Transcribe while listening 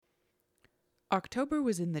October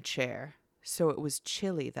was in the chair, so it was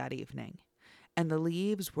chilly that evening, and the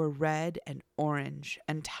leaves were red and orange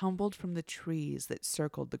and tumbled from the trees that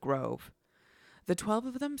circled the grove. The 12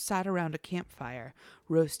 of them sat around a campfire,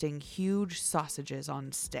 roasting huge sausages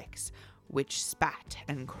on sticks, which spat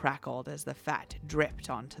and crackled as the fat dripped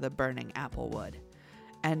onto the burning apple wood,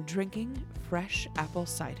 and drinking fresh apple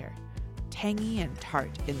cider, tangy and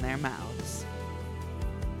tart in their mouths.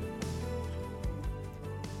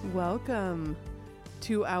 Welcome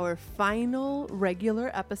to our final regular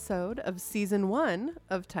episode of Season 1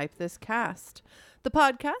 of Type This Cast, the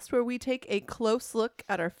podcast where we take a close look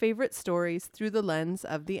at our favorite stories through the lens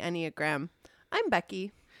of the Enneagram. I'm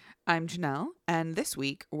Becky. I'm Janelle, and this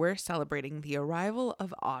week we're celebrating the arrival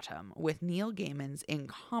of autumn with Neil Gaiman's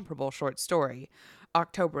incomparable short story,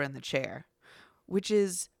 October in the Chair, which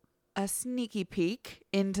is a sneaky peek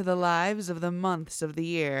into the lives of the months of the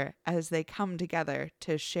year as they come together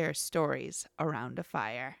to share stories around a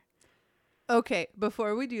fire. Okay,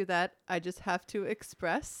 before we do that, I just have to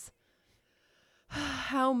express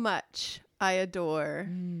how much I adore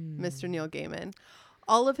Mr. Neil Gaiman.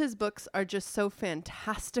 All of his books are just so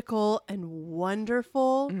fantastical and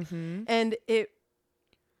wonderful. And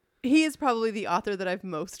he is probably the author that I've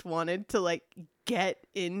most wanted to get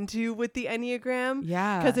into with the Enneagram.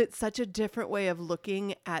 Yeah. Because it's such a different way of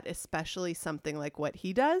looking at especially something like what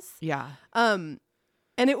he does. Yeah. And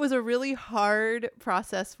it was a really hard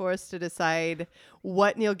process for us to decide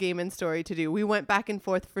what Neil Gaiman story to do. We went back and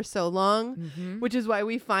forth for so long, which is why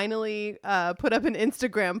we finally put up an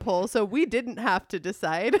Instagram poll. So we didn't have to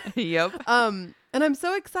decide. Yep. And I'm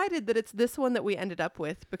so excited that it's this one that we ended up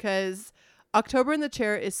with because October in the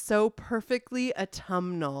Chair is so perfectly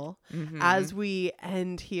autumnal as we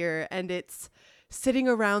end here. And it's sitting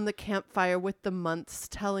around the campfire with the months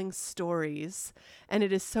telling stories. And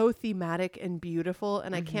it is so thematic and beautiful.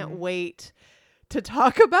 And I can't wait to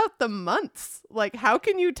talk about the months. Like, how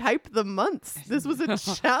can you type the months? This was a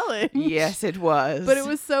challenge. Yes, it was. But it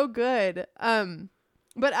was so good.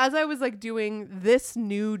 But as I was doing this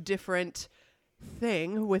new different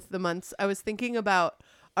thing with the months, I was thinking about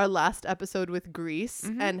our last episode with Grease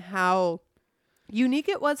and how unique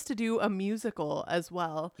it was to do a musical as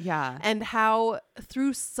well. Yeah. And how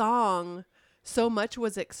through song so much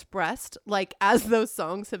was expressed, as those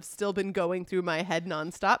songs have still been going through my head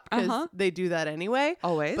nonstop because they do that anyway.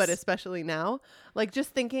 Always. But especially now,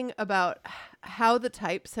 just thinking about how the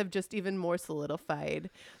types have just even more solidified,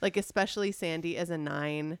 especially Sandy as a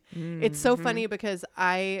 9. It's so funny because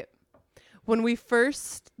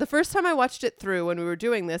the first time I watched it through when we were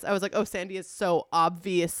doing this, I was like, oh, Sandy is so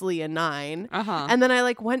obviously a 9. And then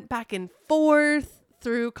I went back and forth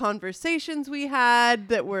through conversations we had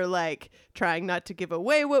that were trying not to give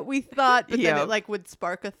away what we thought, but then it would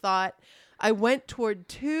spark a thought. I went toward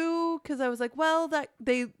 2 because I was like, well, that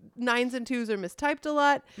 9s and 2s are mistyped a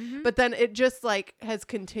lot, but then it just has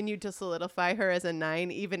continued to solidify her as a 9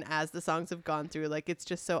 even as the songs have gone through. It's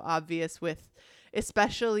just so obvious with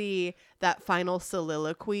especially that final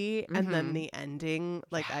soliloquy and then the ending.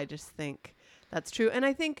 I just think that's true. And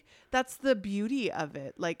I think that's the beauty of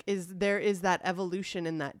it. There is that evolution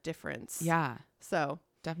in that difference. Yeah. So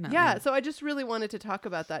definitely. Yeah. So I just really wanted to talk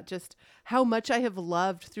about that, just how much I have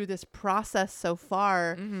loved through this process so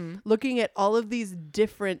far, looking at all of these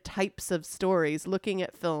different types of stories, looking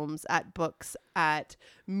at films, at books, at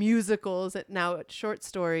musicals, now at short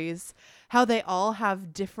stories, how they all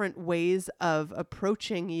have different ways of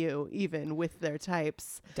approaching you, even with their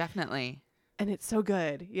types. Definitely. And it's so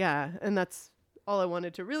good. Yeah. And that's all I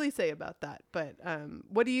wanted to really say about that. But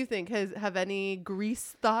what do you think? Have any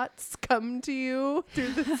Grease thoughts come to you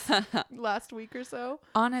through this last week or so?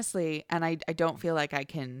 Honestly, and I don't feel like I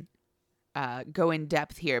can go in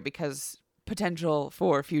depth here because potential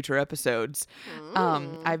for future episodes.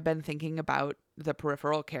 I've been thinking about the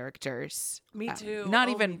peripheral characters. Me too. Not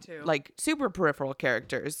me even too. super peripheral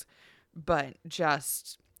characters, but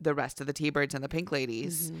just the rest of the T-Birds and the Pink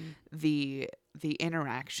Ladies, the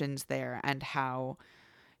interactions there, and how,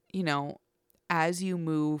 as you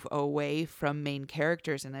move away from main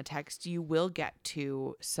characters in a text, you will get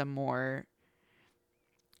to some more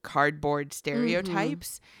cardboard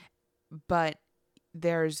stereotypes, but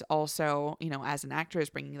there's also, as an actor is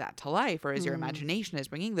bringing that to life, or as your imagination is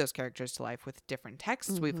bringing those characters to life with different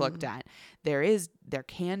texts we've looked at, there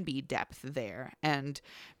can be depth there and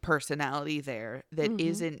personality there that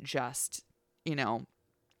isn't just,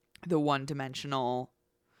 the one-dimensional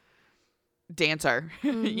dancer,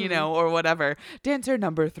 or whatever. Dancer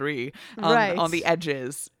number 3 on the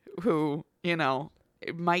edges who,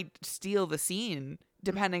 it might steal the scene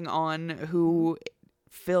depending on who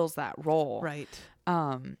fills that role. Right.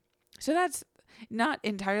 So not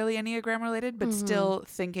entirely Enneagram related, but still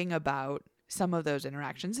thinking about some of those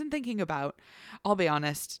interactions and thinking about, I'll be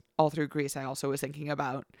honest, all through Grease, I also was thinking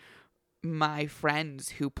about my friends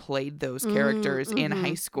who played those characters in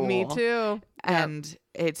high school. Me too. And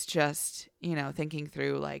it's just, thinking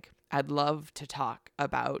through, like, I'd love to talk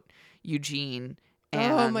about Eugene.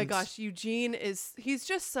 And oh my gosh, Eugene he's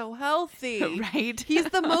just so healthy. Right? He's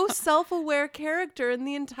the most self-aware character in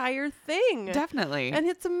the entire thing. Definitely. And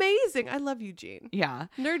it's amazing. I love Eugene. Yeah.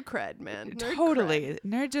 Nerd cred, man. Nerd totally. cred.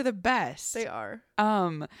 Nerds are the best. They are.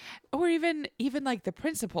 Or even like the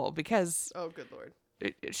principal, because oh, good Lord.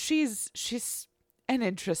 She's an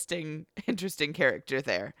interesting character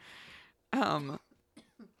there.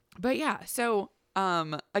 But yeah, so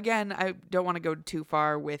again, I don't want to go too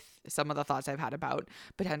far with some of the thoughts I've had about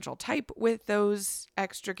potential type with those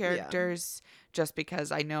extra characters, just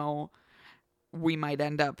because I know we might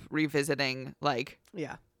end up revisiting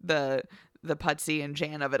the Putsy and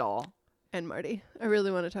Jan of it all. And Marty. I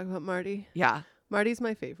really want to talk about Marty. Yeah. Marty's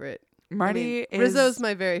my favorite. Marty is... Rizzo's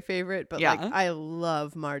my very favorite, but I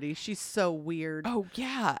love Marty. She's so weird. Oh,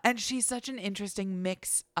 yeah. And she's such an interesting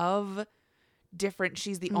mix of different.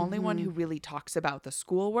 She's the only one who really talks about the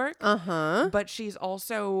schoolwork. But she's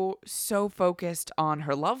also so focused on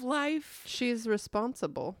her love life. She's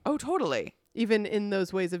responsible. Oh, totally. Even in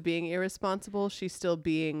those ways of being irresponsible, she's still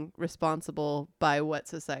being responsible by what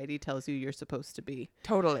society tells you you're supposed to be.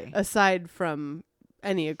 Totally. Aside from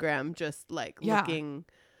Enneagram, just looking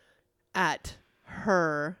at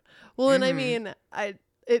her. Well, and I mean,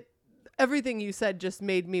 everything you said just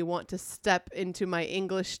made me want to step into my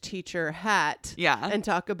English teacher hat and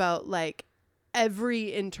talk about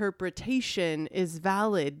every interpretation is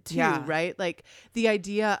valid too, right? Like the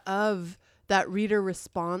idea of that reader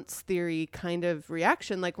response theory kind of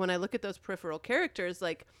reaction. Like when I look at those peripheral characters,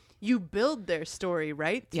 you build their story,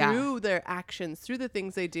 right? Through their actions, through the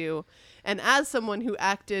things they do. And as someone who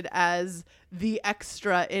acted as the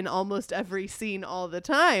extra in almost every scene all the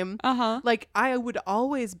time, I would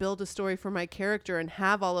always build a story for my character and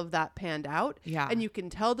have all of that panned out. Yeah. And you can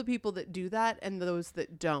tell the people that do that and those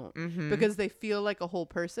that don't, because they feel like a whole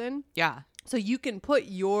person. Yeah. So you can put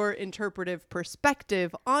your interpretive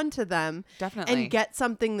perspective onto them. Definitely. And get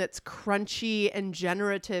something that's crunchy and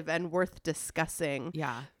generative and worth discussing.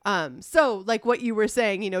 Yeah. So like what you were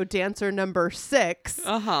saying, dancer number 6,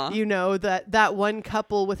 that one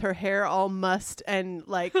couple with her hair all mussed and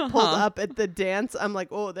pulled up at the dance. I'm like,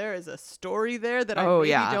 oh, there is a story there that I maybe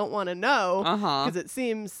don't want to know because it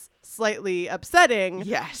seems slightly upsetting.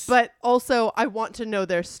 Yes. But also I want to know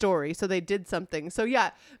their story. So they did something. So yeah,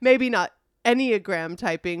 maybe not Enneagram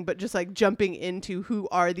typing, but just jumping into who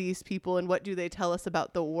are these people and what do they tell us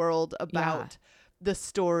about the world, about the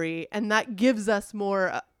story. And that gives us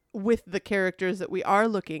more with the characters that we are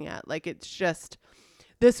looking at. It's just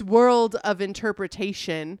this world of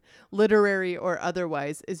interpretation, literary or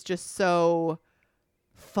otherwise, is just so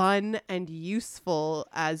fun and useful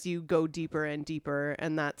as you go deeper and deeper,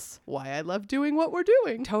 and that's why I love doing what we're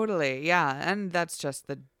doing. Totally, yeah. And that's just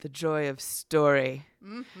the joy of story,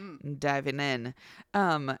 diving in.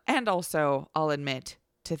 And also, I'll admit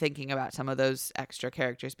to thinking about some of those extra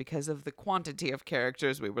characters because of the quantity of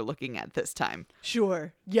characters we were looking at this time.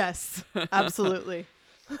 Sure. Yes, absolutely.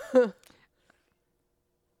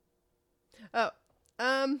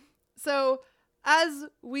 So as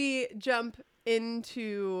we jump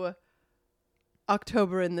into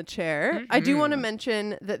October in the Chair, I do want to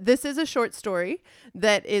mention that this is a short story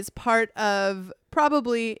that is part of,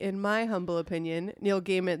 probably in my humble opinion, Neil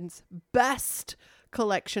Gaiman's best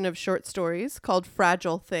collection of short stories called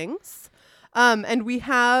Fragile Things. And we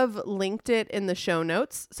have linked it in the show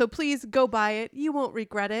notes, so please go buy it. You won't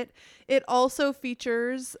regret it. It also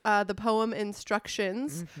features the poem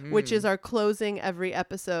Instructions, which is our closing every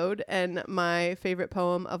episode, and my favorite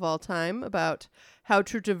poem of all time about how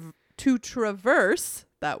to traverse,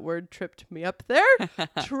 that word tripped me up there,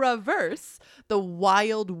 traverse the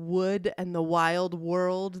wild wood and the wild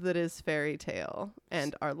world that is fairy tale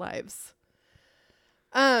and our lives.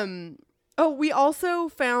 Oh, we also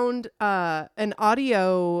found an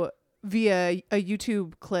audio via a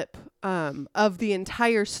YouTube clip of the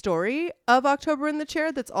entire story of October in the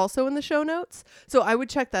Chair that's also in the show notes. So I would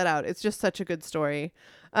check that out. It's just such a good story.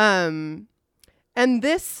 And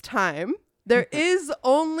this time, there is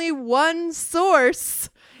only one source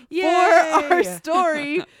for our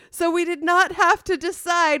story. So we did not have to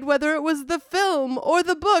decide whether it was the film or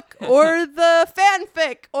the book or the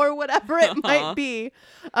fanfic or whatever it might be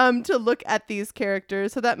to look at these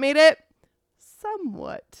characters. So that made it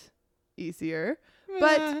somewhat easier.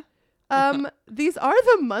 But these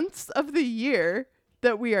are the months of the year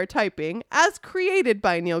that we are typing, as created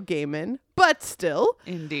by Neil Gaiman, but still.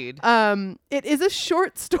 Indeed. It is a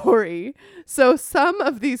short story. So some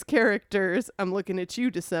of these characters, I'm looking at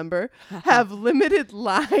you, December, have limited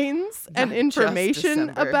lines and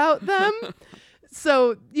information about them.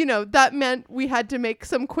 So, that meant we had to make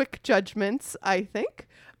some quick judgments, I think.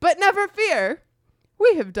 But never fear.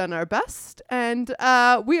 We have done our best, and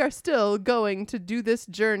we are still going to do this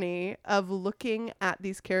journey of looking at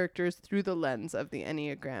these characters through the lens of the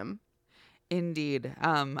Enneagram. Indeed.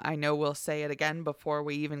 I know we'll say it again before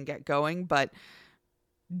we even get going, but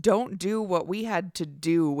don't do what we had to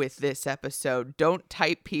do with this episode. Don't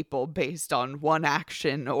type people based on one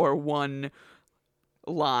action or one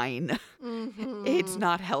line. Mm-hmm. It's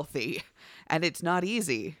not healthy, and it's not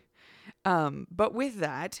easy. But with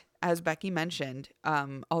that, as Becky mentioned,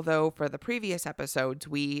 although for the previous episodes,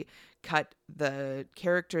 we cut the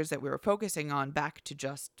characters that we were focusing on back to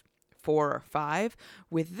just 4 or 5,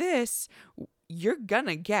 with this, you're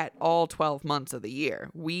gonna get all 12 months of the year.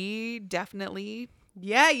 We definitely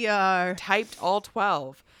you are typed all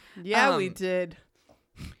 12. Yeah, we did.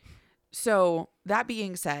 So that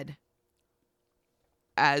being said,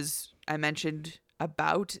 as I mentioned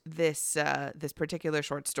about this particular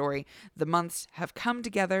short story, the months have come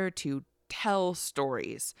together to tell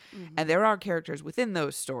stories, and there are characters within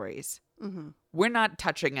those stories. We're not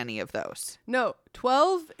touching any of those. No,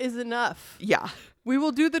 12 is enough. Yeah. We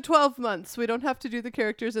will do the 12 months. We don't have to do the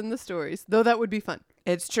characters in the stories, though that would be fun.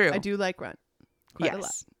 It's true. I do like Runt quite a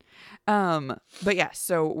lot. But yeah,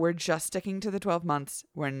 so we're just sticking to the 12 months.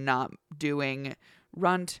 We're not doing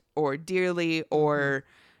Runt or Dearly or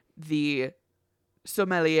the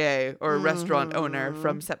sommelier or restaurant owner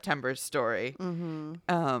from September's story,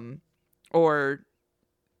 or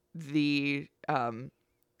the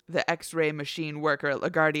X-ray machine worker at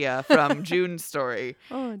LaGuardia from June's story.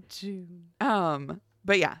 Oh, June.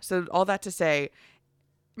 But yeah, so all that to say,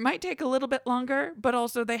 might take a little bit longer, but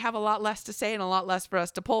also they have a lot less to say and a lot less for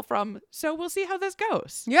us to pull from. So we'll see how this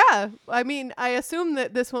goes. Yeah, I mean, I assume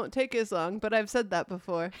that this won't take as long, but I've said that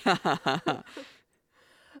before.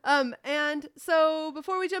 And so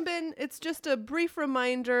before we jump in, it's just a brief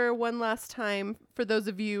reminder one last time for those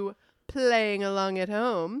of you playing along at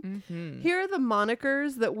home. Here are the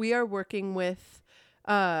monikers that we are working with,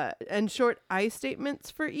 and short I statements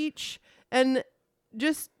for each. And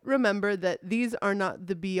just remember that these are not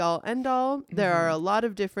the be all end all. There are a lot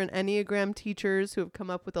of different Enneagram teachers who have come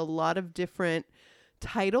up with a lot of different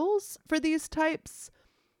titles for these types.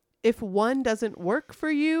 If one doesn't work for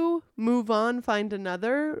you, move on, find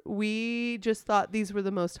another. We just thought these were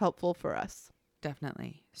the most helpful for us.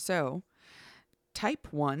 Definitely. So, type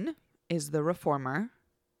 1 is the reformer.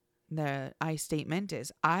 The I statement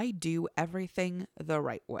is, I do everything the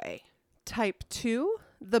right way. Type 2,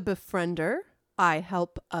 the befriender. I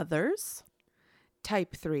help others.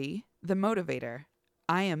 Type 3, the motivator.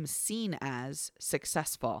 I am seen as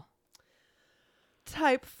successful.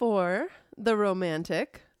 Type 4, the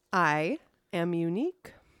romantic. I am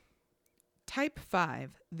unique. Type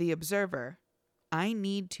 5, the observer. I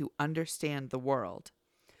need to understand the world.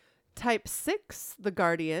 Type 6, the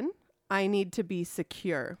guardian. I need to be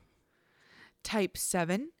secure. Type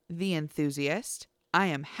 7, the enthusiast. I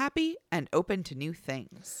am happy and open to new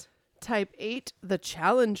things. Type 8, the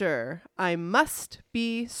challenger. I must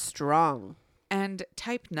be strong. And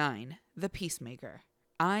type 9, the peacemaker.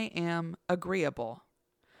 I am agreeable.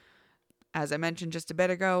 As I mentioned just a bit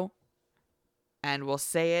ago, and we'll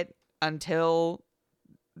say it until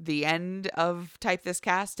the end of Type This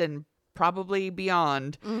Cast and probably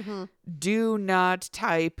beyond, do not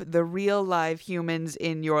type the real live humans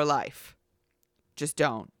in your life. Just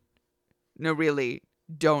don't. No, really,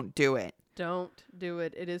 don't do it. Don't do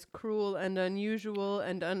it. It is cruel and unusual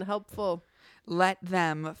and unhelpful. Let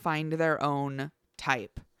them find their own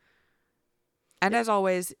type. And as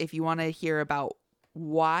always, if you want to hear about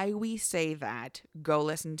why we say that, go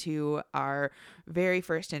listen to our very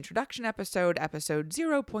first introduction episode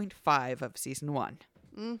 0.5 of season 1.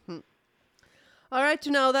 All right,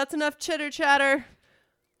 Janelle, that's enough chitter chatter.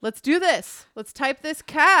 Let's do this. Let's type this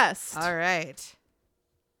cast. All right.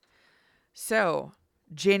 So,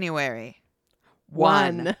 January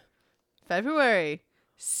 1. February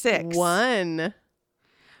 6. 1.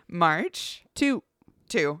 March 2.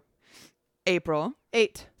 April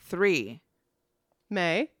 8. 3.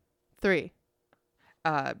 May 3.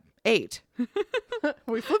 8.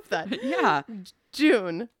 We flipped that. Yeah.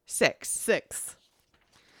 June 6.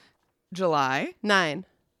 July 9.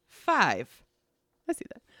 5. I see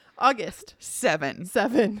that. August 7.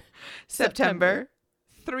 September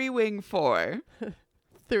 3 wing 4.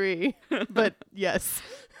 3. But yes.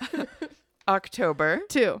 October.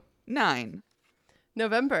 2. 9.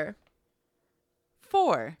 November.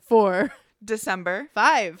 4. 4. December.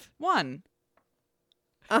 5. 1.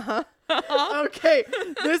 Uh-huh. Okay,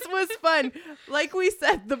 this was fun. Like we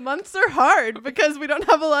said, the months are hard because we don't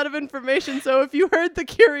have a lot of information. So if you heard the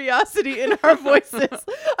curiosity in our voices,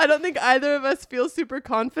 I don't think either of us feel super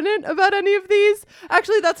confident about any of these.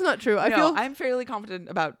 Actually, that's not true. I'm fairly confident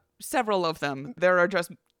about several of them. There are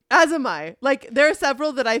just... As am I. Like, there are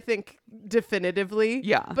several that I think definitively.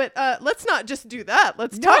 Yeah. But let's not just do that.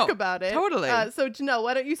 Let's talk about it. Totally. So, Janelle,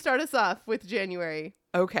 why don't you start us off with January?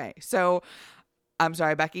 Okay, so... I'm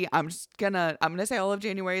sorry, Becky. I'm gonna say all of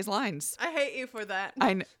January's lines. I hate you for that.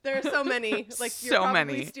 There are so many. Like you're so probably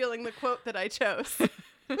many. Stealing the quote that I chose.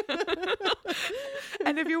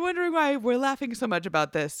 And if you're wondering why we're laughing so much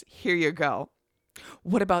about this, here you go.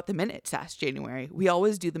 What about the minutes? Asked January. We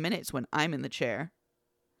always do the minutes when I'm in the chair.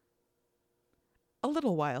 A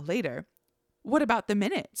little while later. What about the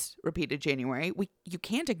minutes? Repeated January. You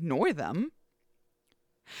can't ignore them.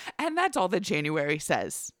 And that's all that January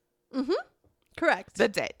says. Mm-hmm. Correct.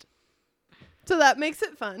 That's it. So that makes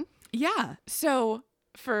it fun. Yeah. So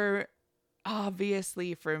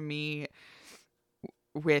obviously for me,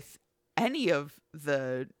 with any of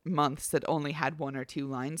the months that only had 1 or 2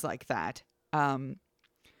 lines like that,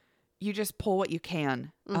 you just pull what you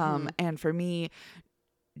can. Mm-hmm. And for me,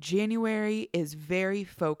 January is very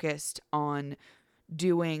focused on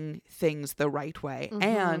doing things the right way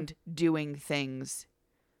and doing things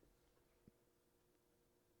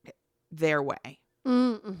their way.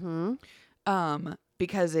 Mm-hmm.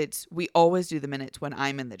 Because we always do the minutes when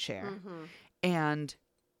I'm in the chair. And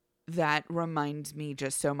that reminds me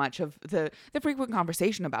just so much of the frequent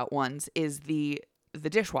conversation about ones is the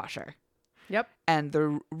dishwasher. Yep. And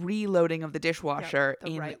the reloading of the dishwasher the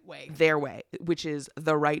in right way. Their way, which is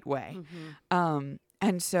the right way. And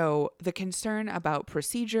so the concern about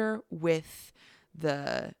procedure with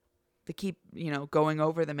the keep, going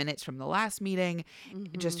over the minutes from the last meeting,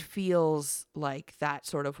 it just feels like that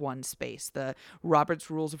sort of one space, the Robert's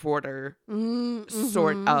Rules of Order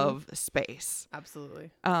sort of space.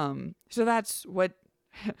 Absolutely. So that's what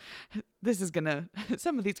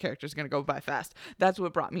some of these characters are gonna go by fast. That's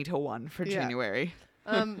what brought me to 1 for January.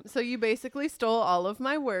 So you basically stole all of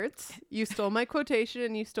my words. You stole my quotation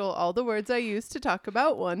and you stole all the words I used to talk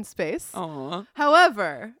about one space. Aww.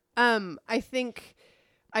 However, I think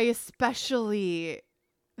I especially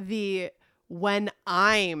when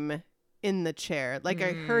I'm in the chair, like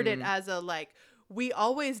I heard it as we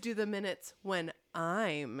always do the minutes when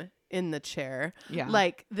I'm in the chair. Yeah.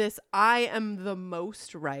 Like this, I am the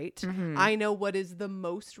most right. I know what is the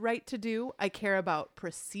most right to do. I care about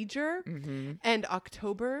procedure. And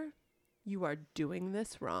October, you are doing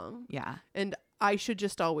this wrong. Yeah. And I should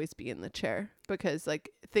just always be in the chair because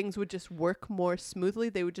things would just work more smoothly.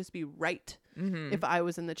 They would just be right if I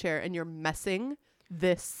was in the chair, and you're messing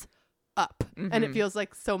this up. And it feels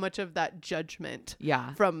like so much of that judgment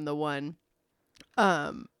from the one.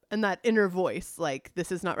 And that inner voice, like,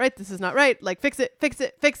 this is not right. This is not right. Like, fix it, fix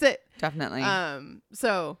it, fix it. Definitely.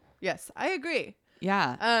 So yes, I agree.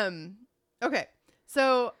 Yeah. Okay.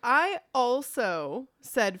 So I also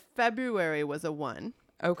said February was a 1.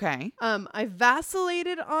 Okay. I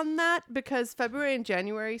vacillated on that because February and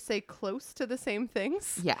January say close to the same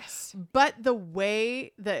things. Yes. But the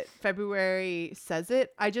way that February says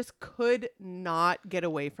it, I just could not get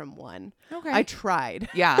away from 1. Okay. I tried.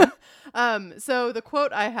 Yeah. So the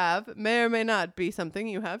quote I have may or may not be something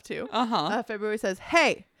you have too. February says,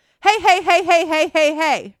 hey,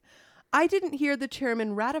 I didn't hear the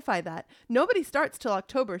chairman ratify that. Nobody starts till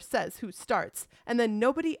October says who starts, and then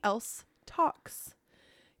nobody else talks.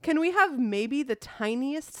 Can we have maybe the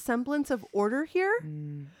tiniest semblance of order here?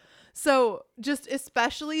 So just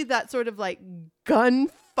especially that sort of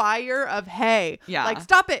gunfire of, hey,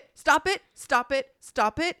 stop it.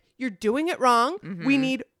 You're doing it wrong. We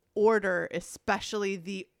need order, especially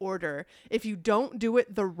the order. If you don't do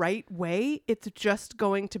it the right way, it's just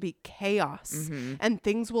going to be chaos and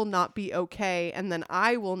things will not be okay. And then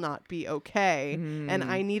I will not be okay. And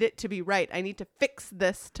I need it to be right. I need to fix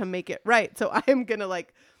this to make it right. So I am going to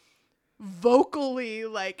vocally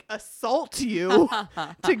assault you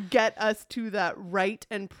to get us to that right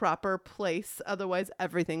and proper place. Otherwise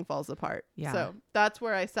everything falls apart. Yeah. So that's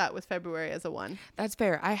where I sat with February as a 1. That's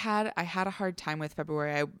fair. I had a hard time with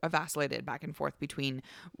February. I vacillated back and forth between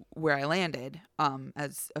where I landed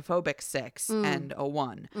as a phobic 6 and a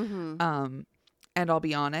 1. And I'll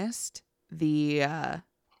be honest,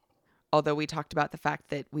 although we talked about the fact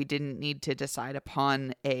that we didn't need to decide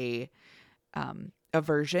upon a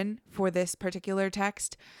version for this particular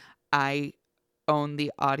text, I own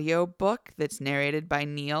the audio book that's narrated by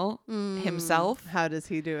Neil himself. How does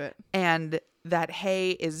he do it? And that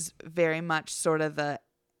hey is very much sort of the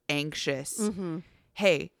anxious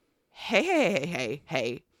hey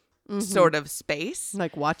sort of space.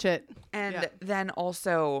 Like, watch it. And then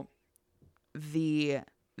also the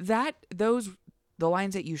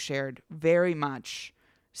lines that you shared very much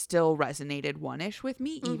still resonated one-ish with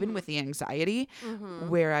me, even with the anxiety.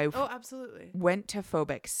 Where I absolutely went to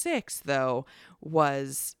phobic 6 though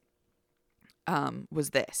was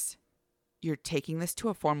this: you're taking this to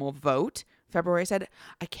a formal vote. February said,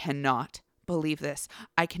 I cannot believe this.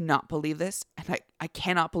 I cannot believe this. And I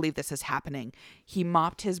cannot believe this is happening. He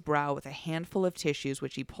mopped his brow with a handful of tissues,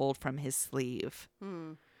 which he pulled from his sleeve.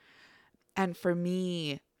 And for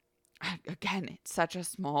me, again, it's such a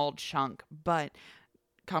small chunk, but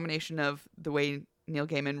combination of the way Neil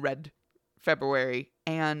Gaiman read February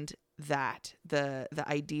and that the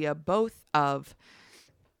idea both of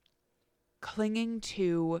clinging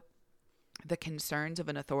to the concerns of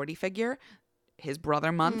an authority figure, his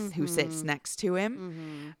brother Month, who sits next to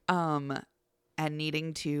him, and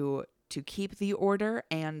needing to keep the order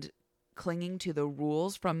and clinging to the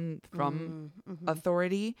rules from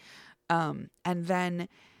authority, and then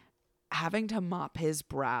having to mop his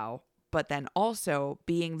brow, but then also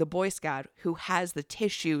being the Boy Scout who has the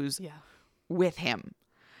tissues with him.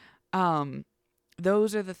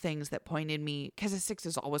 Those are the things that pointed me, because a 6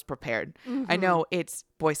 is always prepared. I know it's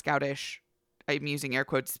Boy Scoutish. I'm using air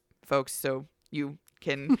quotes, folks, so you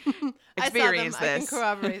can experience this. I can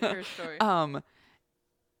corroborate your story.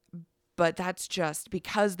 But that's just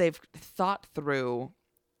because they've thought through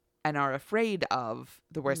and are afraid of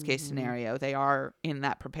the worst case scenario. They are in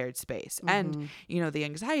that prepared space. And, the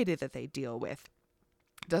anxiety that they deal with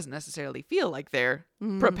doesn't necessarily feel like they're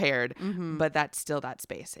prepared, but that's still that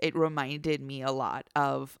space. It reminded me a lot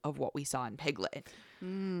of what we saw in Piglet.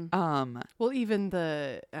 Well, even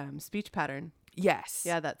the speech pattern. Yes.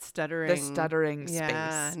 Yeah, that stuttering. The stuttering space.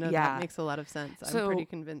 That makes a lot of sense. I'm pretty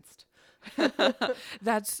convinced.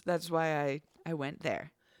 That's why I went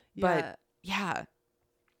there. But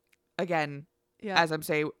again, as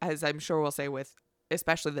I'm sure we'll say with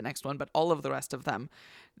especially the next one, but all of the rest of them,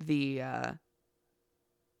 the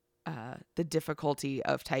difficulty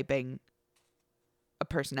of typing a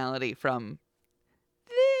personality from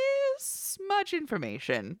this much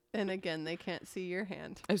information. And again, they can't see your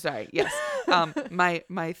hand. I'm sorry. Yes.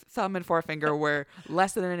 My thumb and forefinger were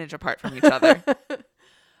less than an inch apart from each other.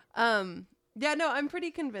 I'm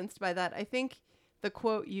pretty convinced by that. I think the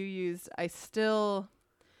quote you used, it still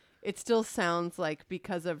sounds like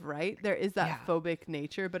because of right. There is that phobic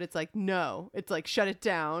nature, but it's like, no, it's like, shut it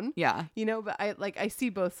down. Yeah. But I see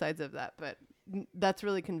both sides of that, but that's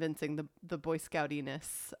really convincing, the Boy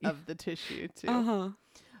Scoutiness of the tissue too.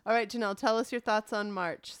 All right, Janelle, tell us your thoughts on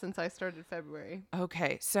March since I started February.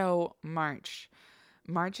 Okay. So March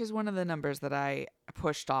is one of the numbers that I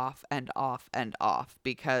pushed off and off and off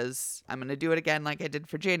because I'm going to do it again like I did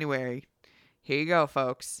for January. Here you go,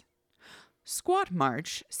 folks. Squat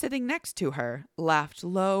March, sitting next to her, laughed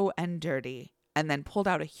low and dirty, and then pulled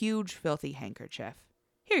out a huge, filthy handkerchief.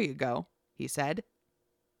 Here you go, he said.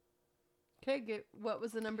 Okay, what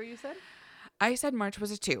was the number you said? I said March was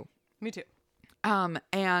a 2. Me too.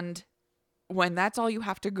 And when that's all you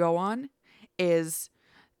have to go on is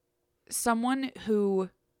someone who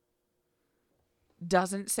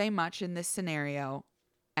doesn't say much in this scenario,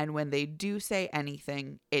 and when they do say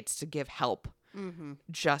anything, it's to give help.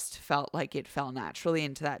 Just felt like it fell naturally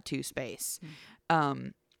into that 2 space.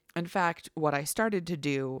 In fact, what I started to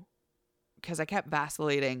do, because I kept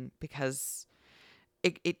vacillating because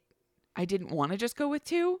I didn't want to just go with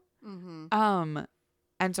 2.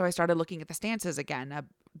 And so I started looking at the stances again,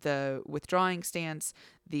 the withdrawing stance,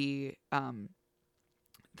 the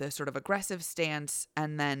sort of aggressive stance,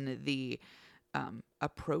 and then the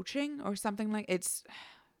approaching or something like it's.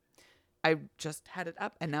 I just had it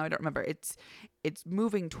up and now I don't remember. It's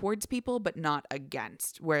moving towards people but not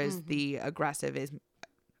against, whereas the aggressive is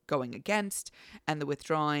going against and the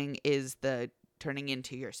withdrawing is the turning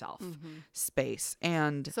into yourself space.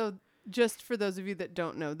 And so just for those of you that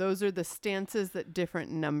don't know, those are the stances that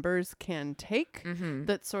different numbers can take.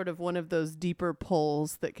 That's sort of one of those deeper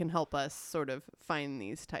pulls that can help us sort of find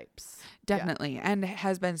these types. Definitely. And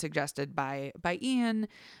has been suggested by Ian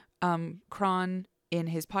Cron in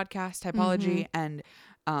his podcast Typology, and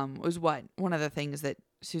was one of the things that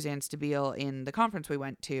Suzanne Stabile in the conference we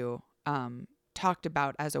went to talked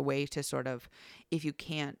about as a way to sort of, if you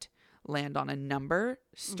can't land on a number,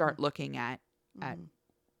 start looking at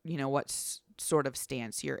sort of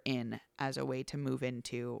stance you're in as a way to move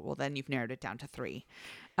into, well, then you've narrowed it down to 3.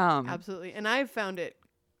 Absolutely. And I've found it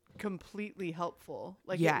completely helpful.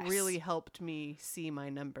 Like, yes. It really helped me see my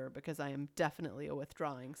number because I am definitely a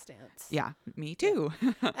withdrawing stance. Yeah, me too.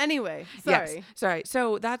 Anyway, sorry. Yes, sorry.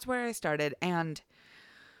 So that's where I started. And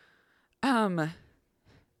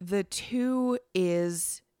the 2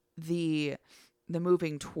 is the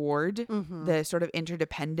moving toward the sort of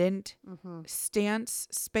interdependent stance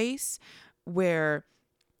space where,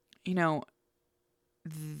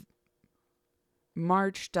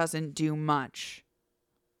 March doesn't do much,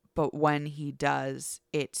 but when he does,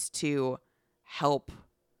 it's to help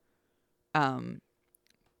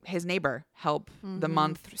his neighbor, help the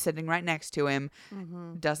month sitting right next to him.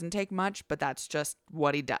 Doesn't take much, but that's just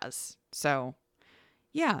what he does. So,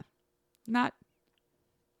 yeah, not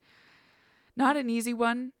an easy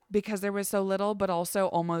one because there was so little, but also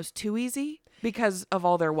almost too easy because of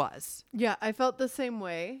all there was. Yeah, I felt the same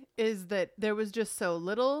way, is that there was just so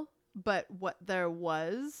little, but what there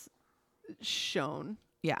was shown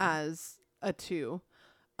as a 2.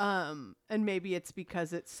 And maybe it's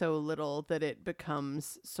because it's so little that it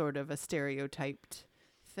becomes sort of a stereotyped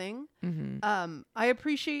thing. I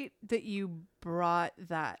appreciate that you brought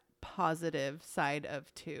that positive side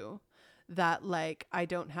of 2. That, like, I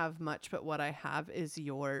don't have much, but what I have is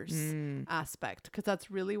yours aspect. Because that's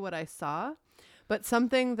really what I saw. But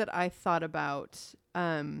something that I thought about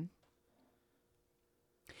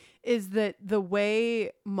is that the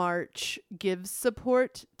way March gives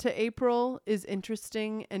support to April is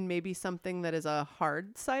interesting and maybe something that is a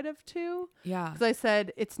hard side of 2. Yeah. Because I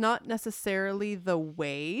said it's not necessarily the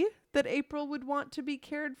way that April would want to be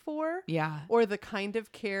cared for. Yeah. Or the kind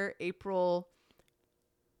of care April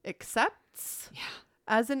accepts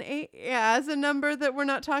as an 8, as a number that we're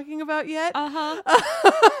not talking about yet.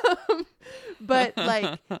 But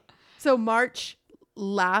like, so March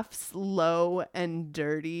laughs low and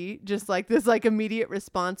dirty, just like this, like, immediate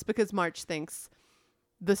response, because March thinks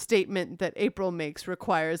the statement that April makes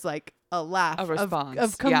requires like a laugh, a response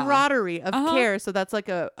of camaraderie, of care. So that's like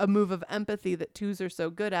a move of empathy that 2s are so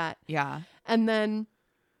good at. Yeah. And then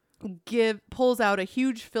pulls out a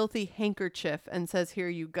huge filthy handkerchief and says, "Here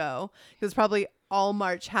you go." Because probably all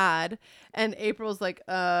March had. And April's like,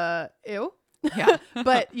 ew. Yeah.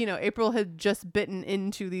 But, April had just bitten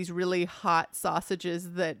into these really hot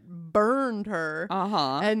sausages that burned her.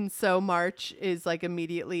 And so March is like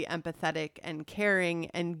immediately empathetic and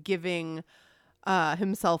caring and giving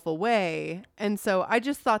himself away. And so I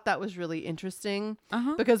just thought that was really interesting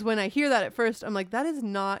because when I hear that at first, I'm like, that is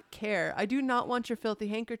not care. I do not want your filthy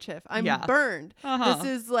handkerchief. I'm burned. This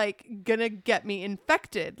is like gonna get me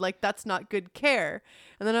infected. Like, that's not good care.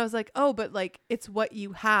 And then I was like, oh, but like, it's what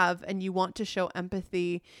you have and you want to show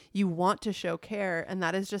empathy. You want to show care. And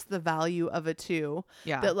that is just the value of a 2.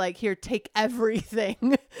 Yeah. That like, here, take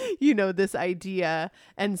everything, this idea.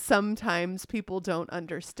 And sometimes people don't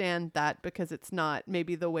understand that because it's not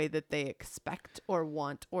maybe the way that they expect or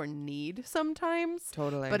want or need sometimes.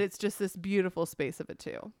 Totally. But it's just this beautiful space of a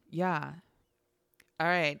 2. Yeah. All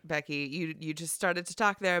right, Becky, you just started to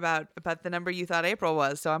talk there about the number you thought April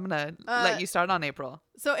was. So I'm going to let you start on April.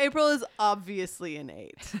 So April is obviously an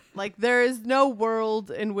 8. Like, there is no world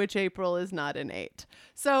in which April is not an 8.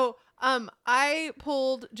 So I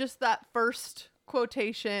pulled just that first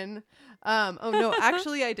quotation. Oh, no,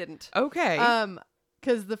 actually I didn't. Okay.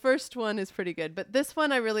 Because the first one is pretty good. But this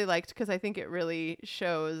one I really liked because I think it really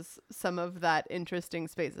shows some of that interesting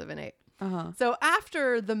space of an 8. So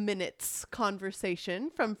after the minutes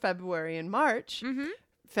conversation from February and March,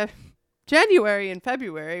 January and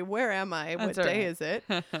February, where am I? That's what day right. is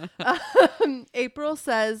it? April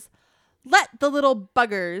says, "Let the little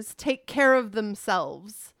buggers take care of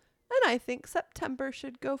themselves." And I think September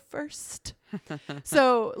should go first.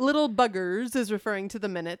 So little buggers is referring to the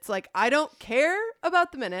minutes. Like, I don't care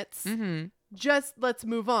about the minutes. Just let's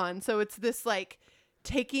move on. So it's this like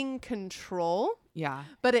taking control. Yeah.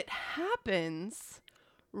 But it happens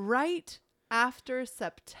right after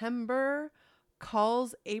September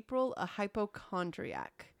calls April a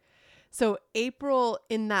hypochondriac. So April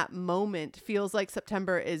in that moment feels like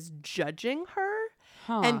September is judging her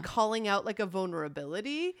and calling out like a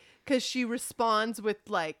vulnerability because she responds with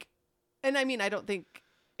like, and I mean, I don't think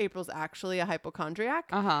April's actually a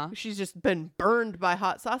hypochondriac. She's just been burned by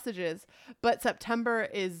hot sausages. But September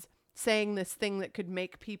is saying this thing that could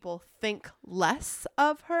make people think less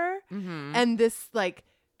of her. And this like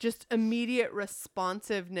just immediate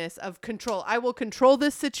responsiveness of control. I will control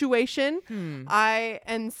this situation.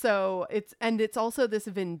 And so it's also this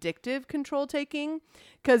vindictive control taking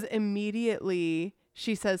because immediately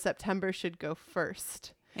she says September should go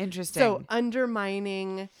first. Interesting. So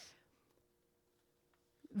undermining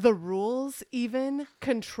the rules, even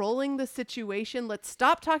controlling the situation. Let's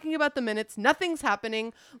stop talking about the minutes. Nothing's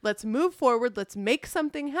happening. Let's move forward. Let's make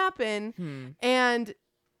something happen. And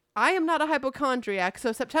I am not a hypochondriac.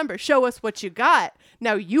 So September, show us what you got.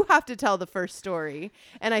 Now you have to tell the first story.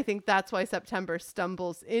 And I think that's why September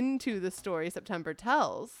stumbles into the story September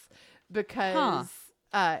tells, because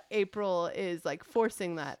April is like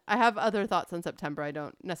forcing that. I have other thoughts on September. I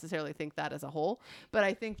don't necessarily think that as a whole, but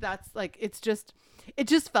I think that's like, it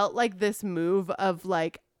just felt like this move of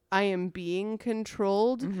like, I am being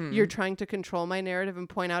controlled. You're trying to control my narrative and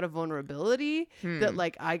point out a vulnerability that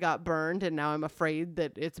like I got burned and now I'm afraid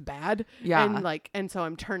that it's bad. Yeah. And like, and so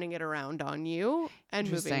I'm turning it around on you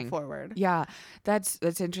and moving forward. Yeah. That's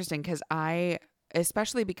interesting, because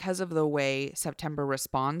especially because of the way September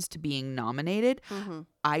responds to being nominated,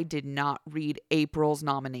 I did not read April's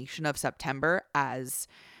nomination of September as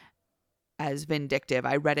vindictive.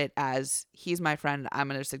 I read it as, he's my friend, I'm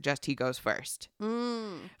going to suggest he goes first.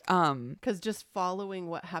 Because just following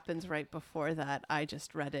what happens right before that, I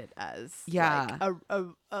just read it as like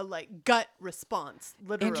a like gut response,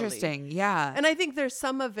 literally. Interesting. Yeah. And I think there's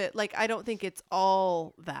some of it, like, I don't think it's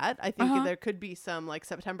all that. I think there could be some, like,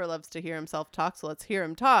 September loves to hear himself talk, so let's hear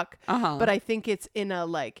him talk. But I think it's in a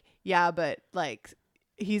like, yeah, but like,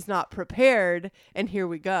 he's not prepared and here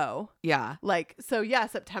we go. Yeah. Like, so yeah,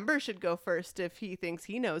 September should go first if he thinks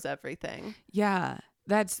he knows everything. Yeah.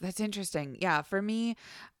 That's interesting. Yeah. For me,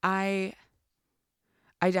 I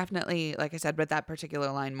definitely, like I said, read that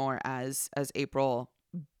particular line more as April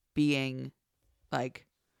being like,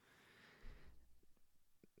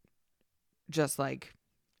 just like,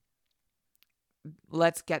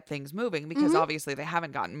 let's get things moving, because obviously they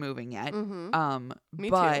haven't gotten moving yet. Me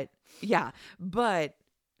but too. Yeah, but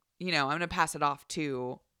you know, I'm gonna pass it off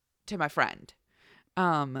to my friend,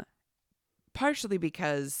 partially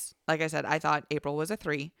because, like I said, I thought April was a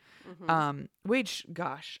 3, which,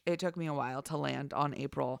 gosh, it took me a while to land on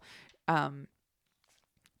April, and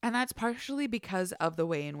that's partially because of the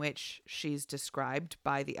way in which she's described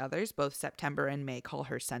by the others. Both September and May call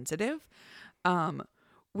her sensitive,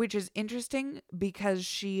 which is interesting because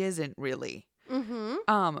she isn't really.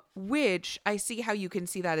 Which I see how you can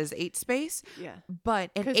see that as 8 space. Yeah.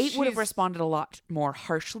 But an 8 would have responded a lot more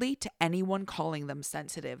harshly to anyone calling them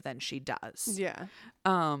sensitive than she does. Yeah.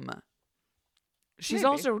 She's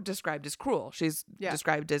also described as cruel. She's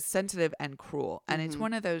described as sensitive and cruel. And it's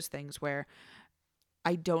one of those things where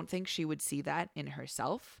I don't think she would see that in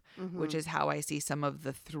herself, which is how I see some of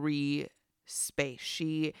the 3 space.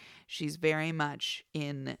 She's very much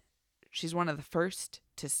she's one of the first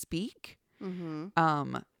to speak.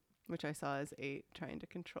 Which I saw as 8 trying to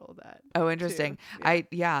control that. Oh, interesting. Too.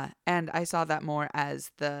 And I saw that more as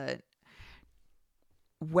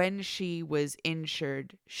when she was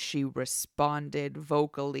injured, she responded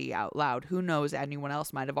vocally out loud. Who knows, anyone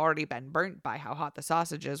else might have already been burnt by how hot the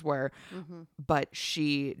sausages were, but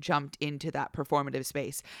she jumped into that performative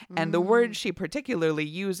space. And the words she particularly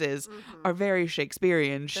uses are very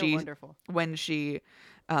Shakespearean. They're wonderful. When she,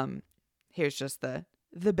 here's just the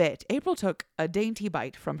bit. April took a dainty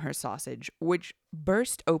bite from her sausage, which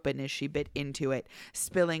burst open as she bit into it,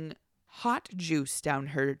 spilling hot juice down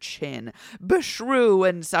her chin. "Beshrew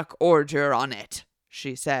and suck order on it,"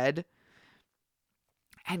 she said.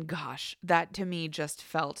 And gosh, that to me just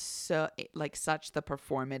felt so like such the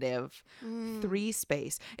performative 3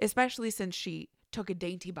 space, especially since she took a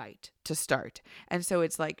dainty bite to start. And so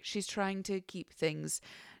it's like she's trying to keep things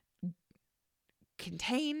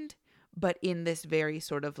contained, but in this very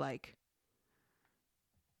sort of like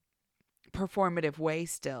performative way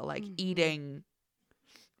still, like eating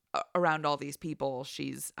around all these people.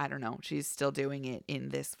 She's still doing it in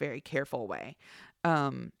this very careful way.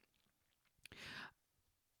 And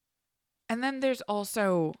then there's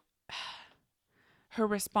also her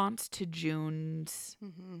response to June's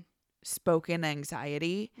spoken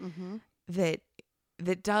anxiety that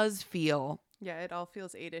does feel... Yeah, it all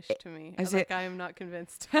feels 8-ish to me. I am not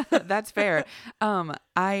convinced. That's fair.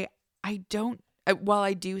 I don't... While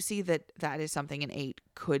I do see that is something an 8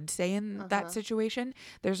 could say in that situation,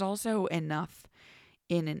 there's also enough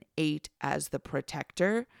in an 8 as the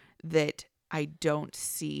protector that I don't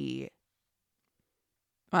see...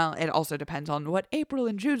 Well, it also depends on what April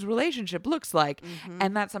and Jude's relationship looks like.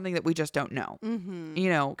 And that's something that we just don't know, you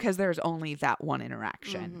know, because there's only that one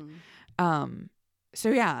interaction. So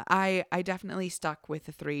yeah, I definitely stuck with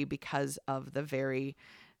the 3 because of the very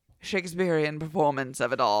Shakespearean performance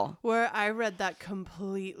of it all. Where I read that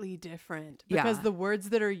completely different because the words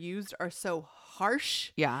that are used are so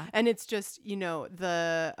harsh. Yeah. And it's just,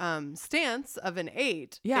 the stance of an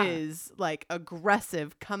 8 is like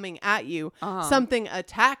aggressive coming at you. Something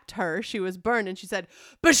attacked her. She was burned and she said,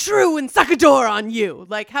 "Beshrew and succador on you."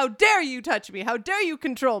 Like, how dare you touch me? How dare you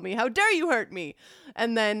control me? How dare you hurt me?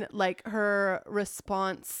 And then like her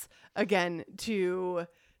response again to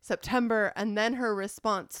September, and then her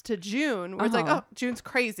response to June, where it's like, oh, June's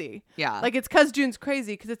crazy. Yeah. Like, it's because June's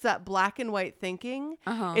crazy, because it's that black and white thinking.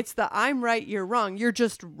 It's the I'm right, you're wrong. You're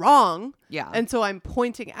just wrong. Yeah. And so I'm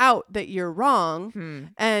pointing out that you're wrong.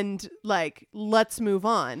 And, like, let's move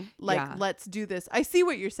on. Like, let's do this. I see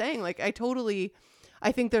what you're saying. Like, I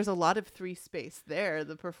think there's a lot of 3 space there,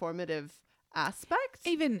 the performative aspect.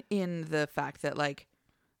 Even in the fact that, like,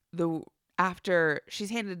 after she's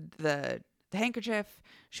handed the handkerchief,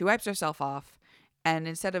 she wipes herself off, and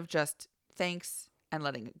instead of just thanks and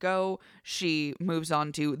letting it go, she moves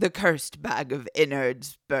on to the cursed bag of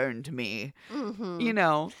innards burned me.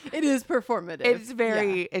 It is performative. It's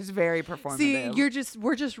very performative. See,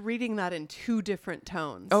 we're just reading that in 2 different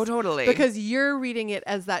tones. Oh, totally. Because you're reading it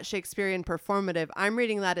as that Shakespearean performative. I'm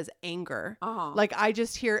reading that as anger. Like, I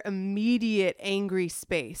just hear immediate angry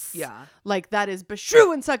space. Yeah. Like, that is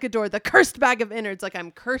beshrew and succador, the cursed bag of innards. Like,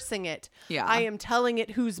 I'm cursing it. Yeah. I am telling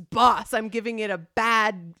it who's boss. I'm giving it a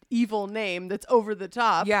bad, evil name that's over the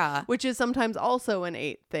top. Yeah. Which is sometimes also an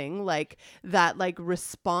 8 thing. Like, that, like,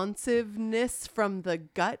 responsiveness from the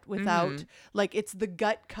gut without, like, it's the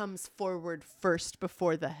gut comes forward first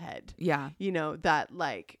before the head. Yeah. That,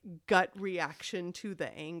 like, gut reaction to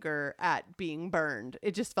the anger at being burned.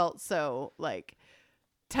 It just felt so, like,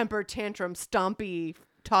 temper tantrum, stompy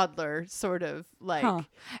toddler sort of, like,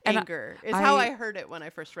 anger is how I heard it when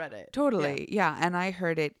I first read it. Totally. Yeah. And I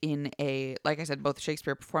heard it in like I said, both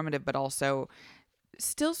Shakespeare performative, but also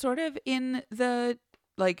still sort of in the,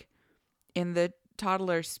 like, in the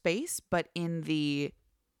toddler space, but in the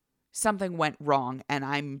something went wrong and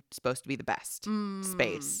I'm supposed to be the best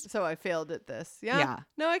space. So I failed at this. Yeah.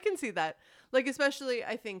 No, I can see that. Like, especially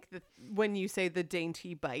I think that when you say the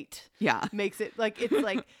dainty bite makes it like, it's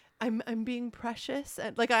like, I'm being precious.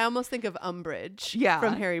 And like, I almost think of Umbridge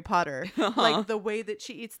from Harry Potter. Like, the way that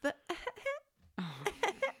she eats the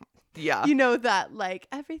yeah. That, like,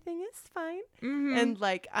 everything is fine. And,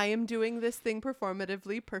 like, I am doing this thing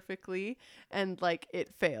performatively perfectly, and, like,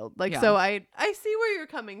 it failed. Like, so I see where you're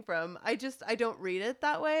coming from. I don't read it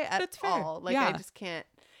that way at all. Like, I just can't.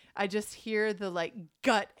 I just hear the, like,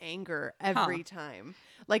 gut anger every time.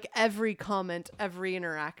 Like, every comment, every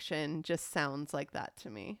interaction just sounds like that to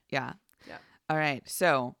me. Yeah. All right.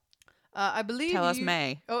 So, I believe tell us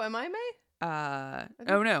May. Oh, am I May?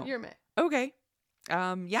 Oh no. You're May. Okay.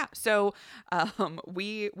 Yeah. So,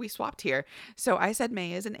 we swapped here. So I said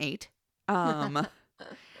May is an 8.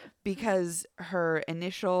 Because her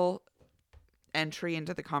initial entry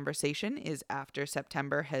into the conversation is after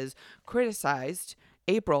September has criticized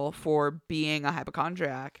April for being a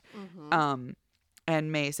hypochondriac.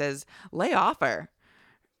 And May says, lay off her.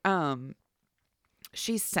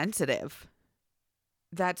 She's sensitive.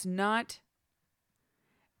 That's not,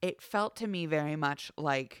 it felt to me very much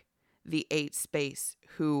like the 8 space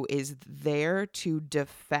who is there to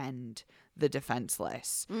defend the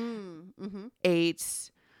defenseless.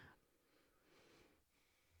 8s,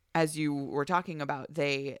 as you were talking about,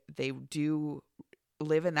 they do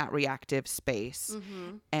live in that reactive space,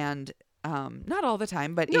 and not all the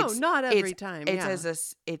time, but not every time.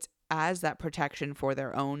 It's as that protection for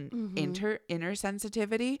their own inner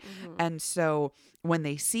sensitivity, and so when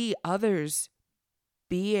they see others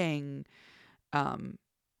being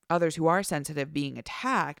others who are sensitive being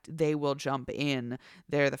attacked, they will jump in.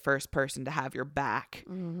 They're the first person to have your back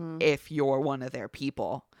if you're one of their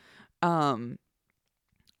people. And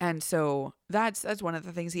so that's one of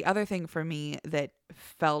the things. The other thing for me that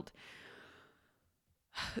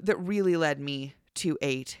really led me to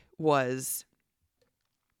 8 was,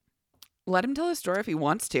 let him tell his story if he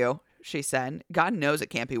wants to, she said. God knows it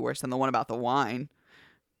can't be worse than the one about the wine.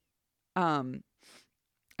 And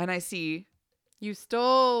I see, you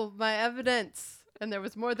stole my evidence, and there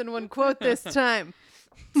was more than one quote this time.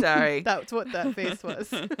 Sorry. That's what that face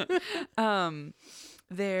was.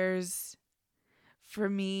 There's, for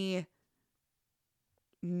me,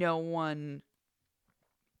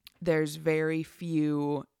 there's very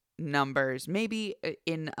few numbers, maybe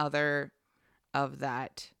in other of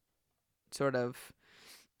that sort of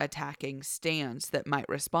attacking stance that might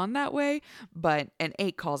respond that way, but an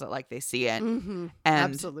 8 calls it like they see it. And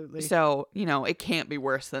absolutely. so, it can't be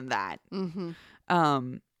worse than that.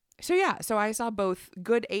 So yeah, so I saw both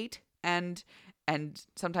good 8 and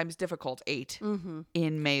sometimes difficult 8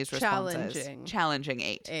 in May's responses. Challenging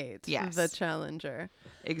 8. 8. Yes. The challenger.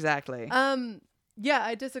 Exactly. Yeah,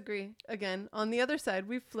 I disagree. Again, on the other side,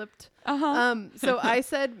 we flipped. So I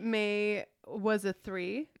said May was a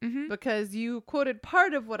 3 because you quoted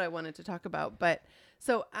part of what I wanted to talk about. But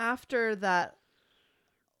so after that,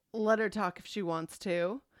 let her talk if she wants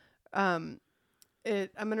to. I'm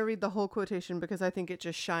going to read the whole quotation because I think it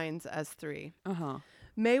just shines as 3.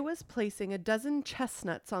 May was placing a dozen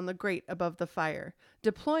chestnuts on the grate above the fire,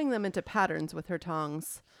 deploying them into patterns with her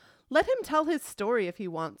tongs. Let him tell his story if he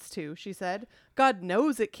wants to, she said. God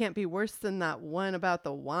knows it can't be worse than that one about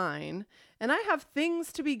the wine. And I have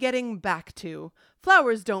things to be getting back to.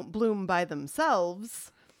 Flowers don't bloom by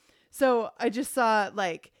themselves. So I just saw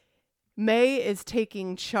like May is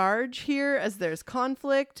taking charge here as there's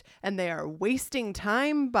conflict and they are wasting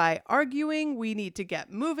time by arguing. We need to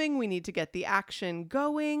get moving. We need to get the action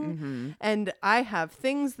going. And I have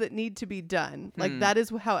things that need to be done. Like that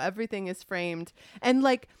is how everything is framed. And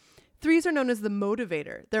like 3s are known as the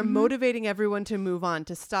motivator. They're motivating everyone to move on,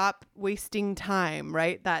 to stop wasting time,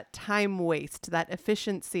 right? That time waste, that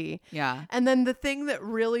efficiency. Yeah. And then the thing that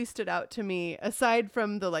really stood out to me, aside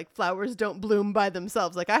from the like flowers don't bloom by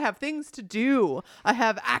themselves, like I have things to do. I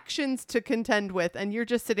have actions to contend with, and you're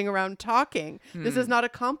just sitting around talking. This is not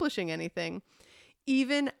accomplishing anything.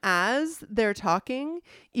 Even as they're talking,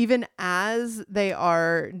 even as they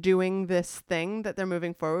are doing this thing that they're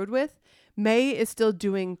moving forward with, May is still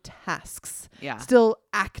doing tasks, still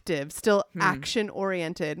active, still action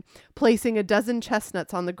oriented, placing a dozen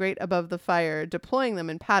chestnuts on the grate above the fire, deploying them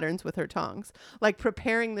in patterns with her tongs, like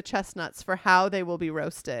preparing the chestnuts for how they will be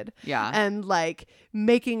roasted. And like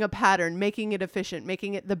making a pattern, making it efficient,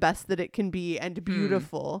 making it the best that it can be and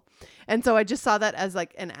beautiful. And so I just saw that as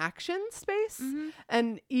like an action space.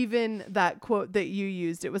 And even that quote that you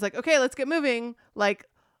used, it was like, okay, let's get moving. Like,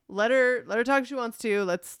 let her talk if she wants to.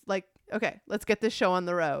 Let's like, okay, let's get this show on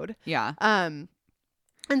the road. And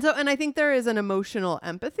I think there is an emotional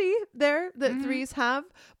empathy there that 3s have,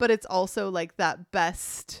 but it's also like that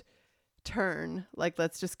best turn. Like,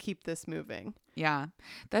 let's just keep this moving. Yeah.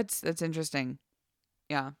 That's interesting.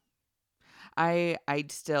 Yeah.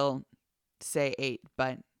 I'd still say 8,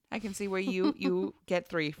 but I can see where you get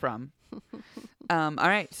 3 from. All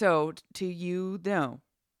right. So to you, no.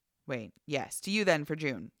 Wait. Yes. To you then for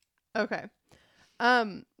June. Okay.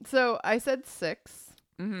 So I said 6,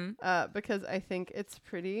 because I think it's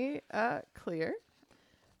pretty, clear.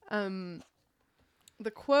 The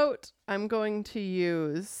quote I'm going to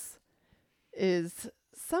use is,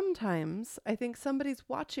 sometimes I think somebody's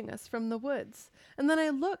watching us from the woods, and then I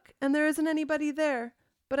look and there isn't anybody there,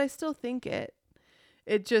 but I still think it.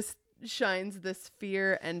 It just shines this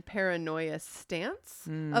fear and paranoia stance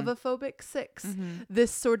of a phobic 6.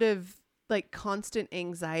 This sort of like constant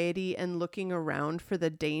anxiety and looking around for the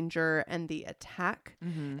danger and the attack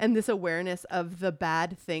and this awareness of the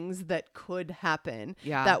bad things that could happen.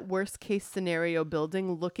 That worst case scenario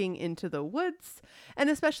building, looking into the woods, and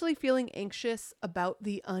especially feeling anxious about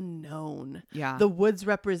the unknown. The woods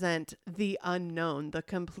represent the unknown, the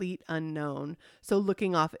complete unknown. So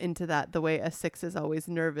looking off into that, the way a 6 is always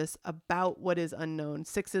nervous about what is unknown.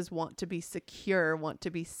 6s want to be secure, want to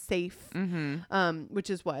be safe, which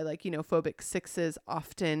is why, like, you know, phobic 6s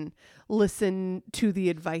often listen to the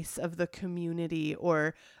advice of the community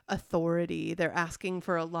or authority. They're asking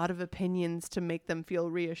for a lot of opinions to make them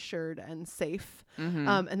feel reassured and safe.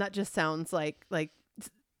 And that just sounds like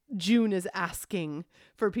June is asking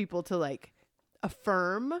for people to like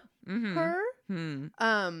affirm her.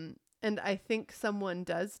 And I think someone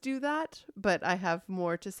does do that, but I have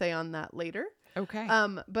more to say on that later. Okay.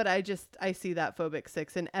 But I see that phobic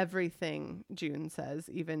 6 in everything June says,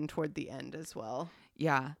 even toward the end as well.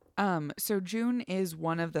 Yeah. So June is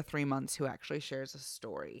one of the 3 months who actually shares a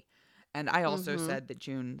story. And I also said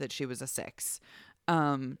that she was a 6.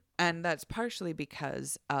 And that's partially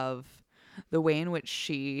because of the way in which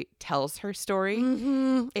she tells her story.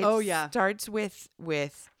 It starts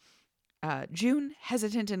with June,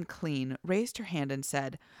 hesitant and clean, raised her hand and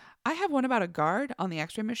said, I have one about a guard on the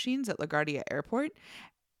X-ray machines at LaGuardia Airport.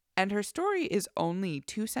 And her story is only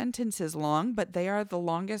 2 sentences long, but they are the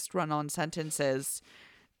longest run-on sentences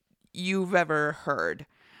you've ever heard.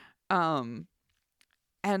 And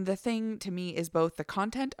the thing to me is both the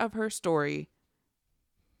content of her story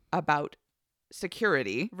about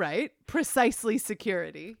security. Right. Precisely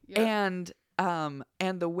security. Yep.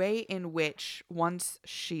 And the way in which once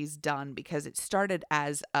she's done, because it started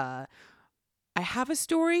as I have a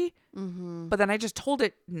story, but then I just told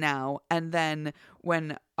it now. And then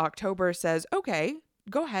when October says, okay,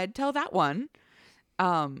 go ahead, tell that one.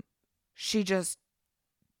 She just,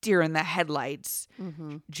 deer in the headlights.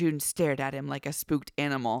 Mm-hmm. June stared at him like a spooked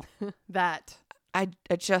animal. That. I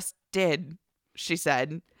just did, she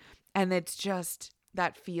said. And it's just,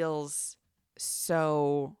 that feels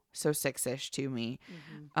so Six-ish to me.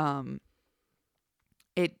 Mm-hmm.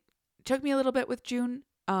 It took me a little bit with June,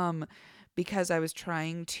 because I was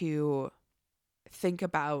trying to think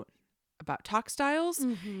about talk styles,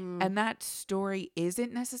 Mm-hmm. and that story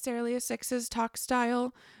isn't necessarily a Six's talk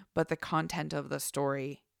style, but the content of the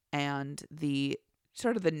story and the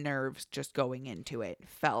sort of the nerves just going into it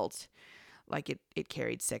felt like it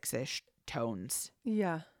carried Six-ish tones.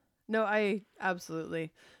 Yeah. No, I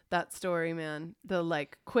absolutely. That story, man. The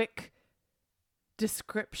like quick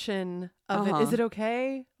description of it. Is it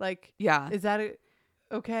okay? Like, Yeah. is that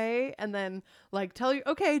okay? And then like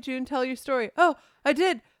okay, June, tell your story. Oh, I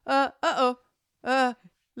did. Are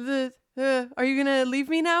you gonna leave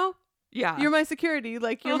me now? Yeah. You're my security.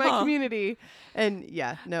 Like, you're my community. And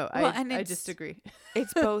yeah, no, Well, I just agree.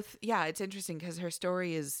 It's both. Yeah, it's interesting because her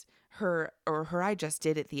story is her I just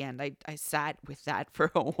did at the end. I sat with that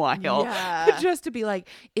for a while. Yeah. Just to be like,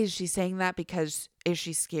 is she saying that because, is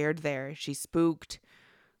she scared there? Is she spooked?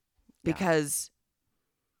 Because,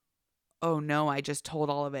 oh no, I just told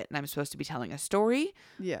all of it and I'm supposed to be telling a story?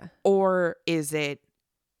 Yeah. Or is it,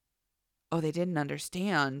 oh, they didn't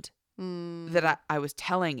understand that I was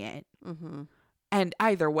telling it. Mm-hmm. And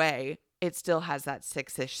either way, it still has that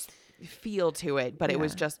Six-ish feel to it. But it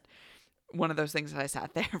was just one of those things that I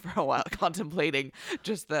sat there for a while contemplating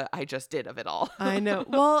just the I just did of it all. I know.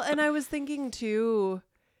 Well, and I was thinking too,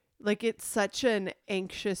 like, it's such an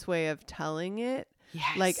anxious way of telling it.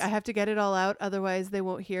 Yes. Like, I have to get it all out. Otherwise, they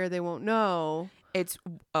won't hear. They won't know. It's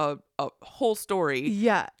a whole story.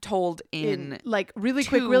 Yeah. Told in like really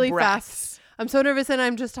quick, really breaths. fast. I'm so nervous and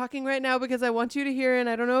I'm just talking right now because I want you to hear it and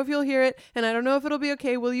I don't know if you'll hear it and I don't know if it'll be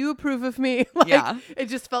okay. Will you approve of me? Like, yeah. It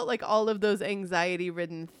just felt like all of those anxiety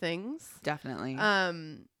ridden things. Definitely.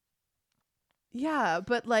 Yeah,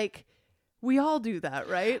 but like we all do that,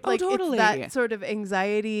 right? Oh, Like totally. It's that sort of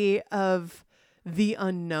anxiety of the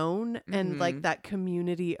unknown and like that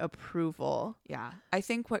community approval. Yeah. I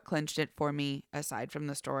think what clinched it for me, aside from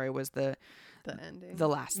the story, was the ending. The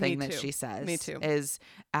last thing Me that too. she says. Me too. Is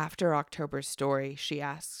after October's story, she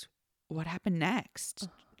asks, what happened next?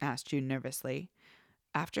 Asked June nervously.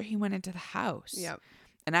 After he went into the house. Yep.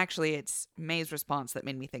 And actually, it's May's response that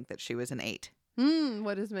made me think that she was an 8.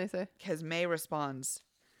 What does May say? Because May responds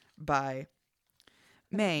by,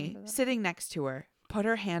 May, sitting next to her, put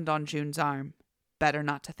her hand on June's arm. Better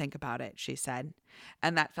not to think about it, she said.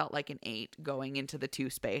 And that felt like an 8 going into the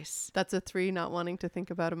 2 space. That's a 3, not wanting to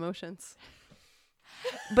think about emotions.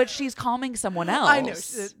 But she's calming someone else. I know.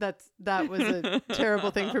 That was a terrible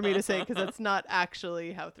thing for me to say because that's not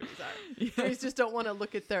actually how 3s are. 3s just don't want to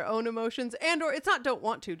look at their own emotions or it's not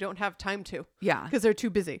don't have time to. Yeah. Because they're too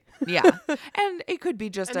busy. Yeah. And it could be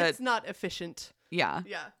just it's not efficient. Yeah.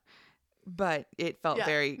 Yeah. But it felt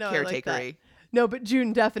very caretakery. Like no, but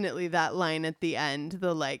June, definitely that line at the end,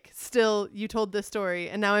 the like, still you told this story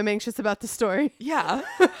and now I'm anxious about the story. Yeah.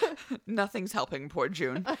 Nothing's helping poor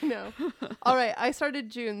June. I know. All right. I started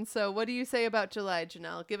June. So what do you say about July,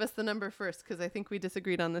 Janelle? Give us the number first because I think we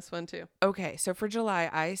disagreed on this one too. Okay. So for July,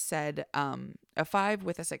 I said a 5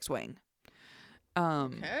 with a 6 wing.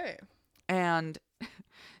 Okay. And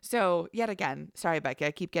so yet again, sorry, Becky,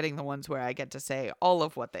 I keep getting the ones where I get to say all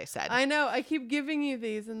of what they said. I know. I keep giving you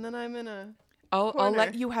these and then I'm in a I'll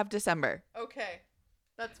let you have December. Okay.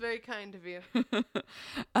 That's very kind of you.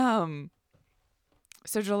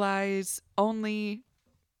 So July's only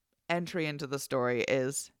entry into the story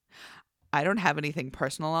is, I don't have anything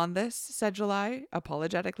personal on this, said July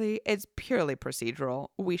apologetically. It's purely procedural.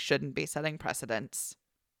 We shouldn't be setting precedents.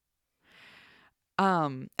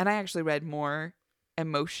 And I actually read more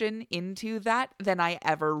emotion into that than I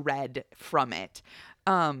ever read from it.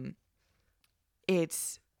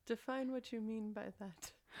 It's define what you mean by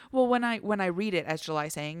that. Well, when I read it as July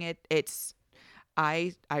saying it, it's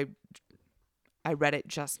I read it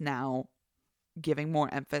just now giving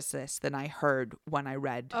more emphasis than I heard when I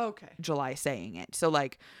read July saying it. So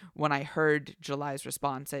like when I heard July's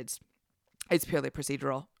response, it's purely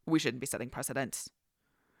procedural. We shouldn't be setting precedents.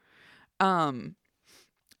 And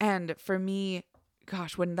for me,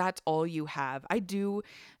 gosh, when that's all you have, I do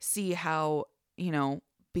see how,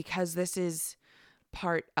 because this is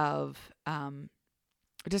part of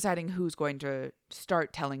deciding who's going to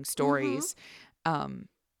start telling stories,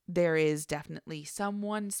 there is definitely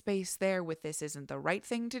one space there with this isn't the right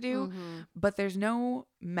thing to do, but there's no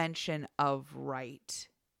mention of right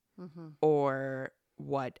or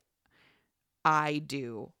what I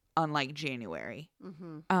do, unlike January.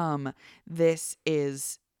 Mm-hmm. This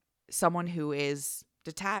is someone who is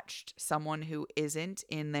detached, someone who isn't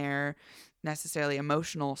in their necessarily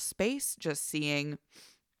emotional space, just seeing,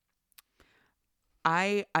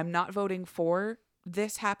 I'm not voting for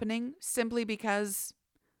this happening simply because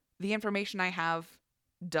the information I have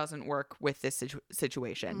doesn't work with this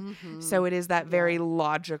situation. Mm-hmm. So it is that very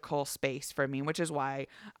logical space for me, which is why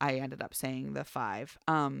I ended up saying the 5.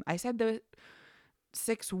 I said the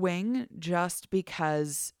 6 wing just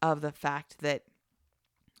because of the fact that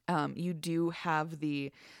you do have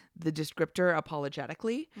the descriptor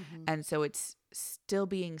apologetically, and so it's still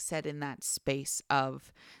being said in that space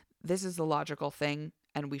of, this is the logical thing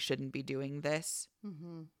and we shouldn't be doing this.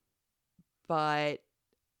 But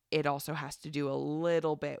it also has to do a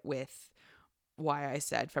little bit with why I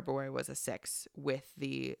said February was a 6 with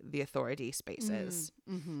the authority spaces.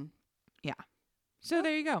 Yeah. So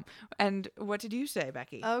there you go. And what did you say,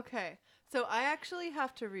 Becky? Okay. So I actually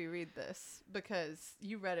have to reread this because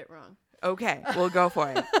you read it wrong. Okay, we'll go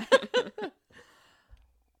for it.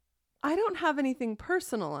 I don't have anything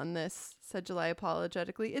personal on this, said July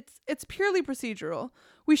apologetically. It's purely procedural.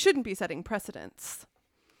 We shouldn't be setting precedents.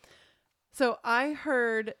 So I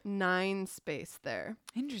heard 9 space there.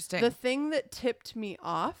 Interesting. The thing that tipped me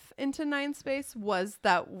off into 9 space was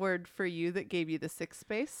that word for you that gave you the 6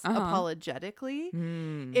 space, apologetically.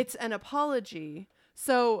 It's an apology.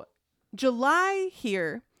 So July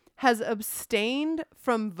here has abstained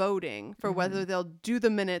from voting for whether they'll do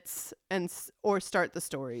the minutes or start the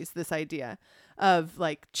stories, this idea of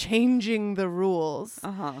like changing the rules.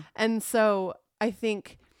 And so I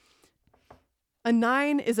think a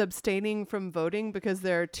 9 is abstaining from voting because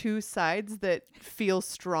there are 2 sides that feel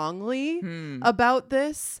strongly about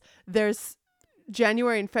this. There's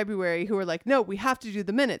January and February who are like, no, we have to do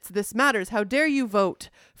the minutes. This matters. How dare you vote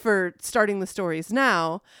for starting the stories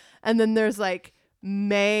now? And then there's like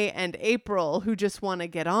May and April who just want to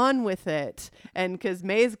get on with it. And because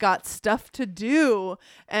May's got stuff to do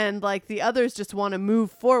and like the others just want to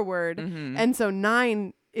move forward. And so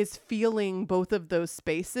 9 is feeling both of those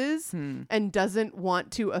spaces and doesn't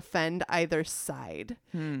want to offend either side.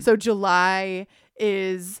 So July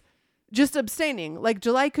is just abstaining. Like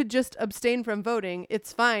July could just abstain from voting.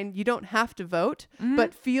 It's fine. You don't have to vote,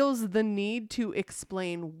 but feels the need to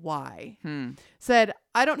explain why. Said,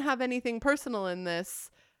 I don't have anything personal in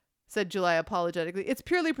this, said July apologetically. It's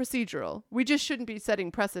purely procedural. We just shouldn't be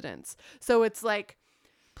setting precedents. So it's like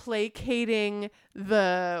placating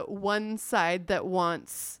the one side that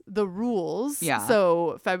wants the rules. Yeah.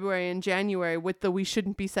 So February and January with the we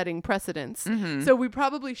shouldn't be setting precedents. So we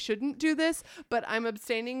probably shouldn't do this, but I'm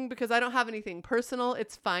abstaining because I don't have anything personal.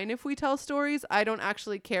 It's fine if we tell stories. I don't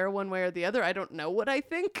actually care one way or the other. I don't know what I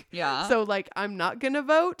think. Yeah. So like I'm not going to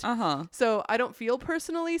vote. So I don't feel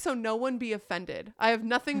personally. So no one be offended. I have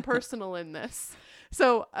nothing personal in this.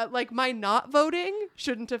 So like my not voting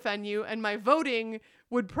shouldn't offend you, and my voting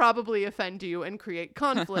would probably offend you and create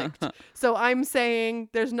conflict. So I'm saying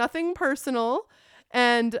there's nothing personal,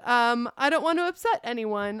 and I don't want to upset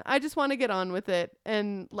anyone. I just want to get on with it.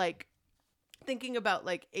 And like thinking about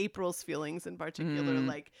like April's feelings in particular,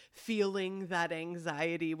 like feeling that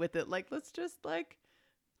anxiety with it. Like, let's just like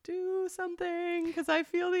do something because I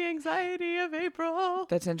feel the anxiety of April.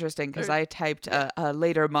 That's interesting because I typed a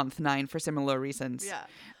later month 9 for similar reasons. Yeah.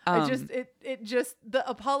 It just the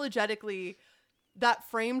apologetically, that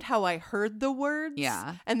framed how I heard the words.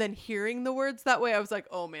 Yeah. And then hearing the words that way, I was like,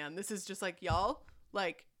 oh man, this is just like, y'all,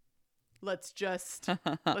 like, let's just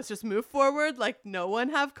move forward. Like, no one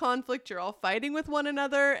have conflict. You're all fighting with one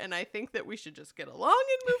another. And I think that we should just get along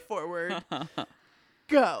and move forward.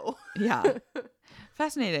 Go. Yeah.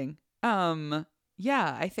 Fascinating.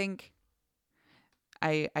 Yeah, I think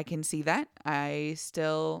I can see that. I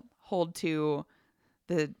still hold to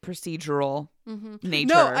the procedural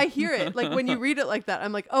nature. No, I hear it. Like when you read it like that,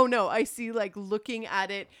 I'm like, oh no, I see like looking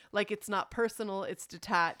at it like it's not personal, it's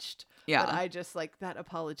detached. Yeah. But I just like that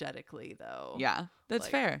apologetically though. Yeah, that's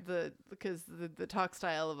like, fair. Because the talk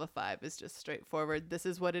style of a 5 is just straightforward. This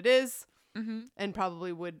is what it is, and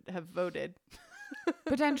probably would have voted.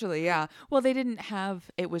 Potentially, yeah. Well, they didn't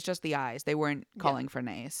have, it was just the ayes. They weren't calling for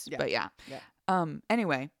nays. Yeah. But yeah. Yeah.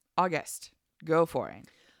 Anyway, August, go for it.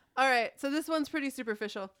 All right. So this one's pretty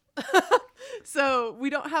superficial. So we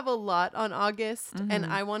don't have a lot on August, and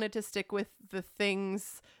I wanted to stick with the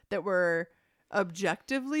things that were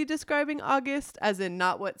objectively describing August, as in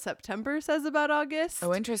not what September says about August.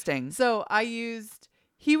 Oh, interesting. So I used,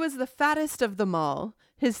 he was the fattest of them all,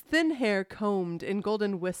 his thin hair combed in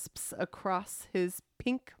golden wisps across his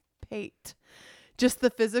pink pate. just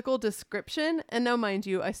the physical description. And now, mind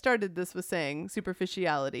you, I started this with saying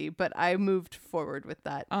superficiality, but I moved forward with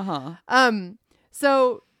that.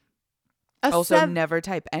 So also never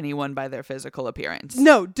type anyone by their physical appearance.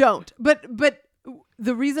 No, don't. But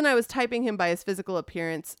the reason I was typing him by his physical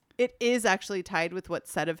appearance, it is actually tied with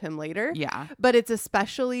what's said of him later. Yeah. But it's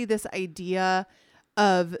especially this idea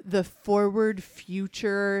of the forward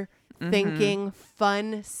future thinking,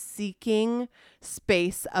 fun seeking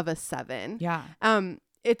space of a 7. Yeah.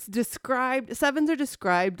 It's described, 7s are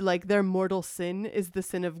described like their mortal sin is the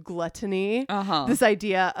sin of gluttony. This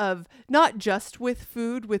idea of not just with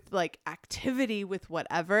food, with like activity, with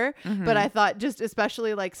whatever. But I thought just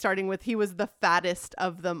especially like starting with, he was the fattest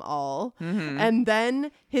of them all. And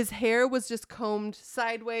then his hair was just combed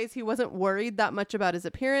sideways. He wasn't worried that much about his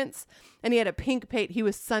appearance. And he had a pink pate. He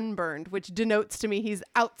was sunburned, which denotes to me he's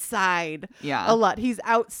outside a lot. He's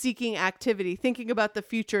out seeking activity, thinking about the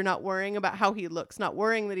future, not worrying about how he looks, not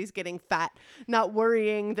worrying that he's getting fat, not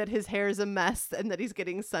worrying that his hair is a mess and that he's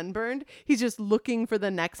getting sunburned. He's just looking for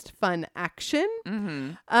the next fun action.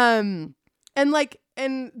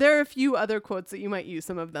 And there are a few other quotes that you might use,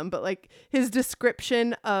 some of them, but like his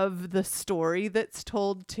description of the story that's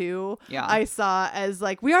told too, I saw as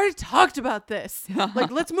like, we already talked about this.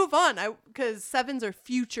 Like, let's move on. Because 7s are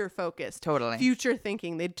future focused. Totally. Future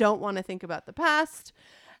thinking. They don't want to think about the past.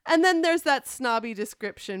 And then there's that snobby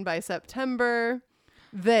description by September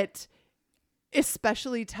that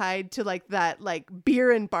especially tied to like that like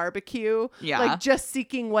beer and barbecue, like just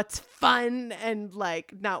seeking what's fun and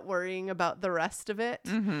like not worrying about the rest of it.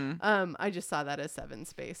 I just saw that as 7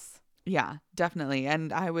 space. Yeah, definitely.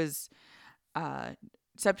 And I was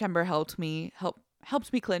September helped me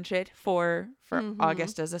clinch it for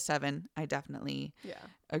August as a 7. I definitely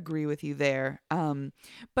agree with you there.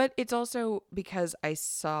 But it's also because I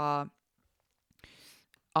saw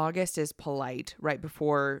August is polite right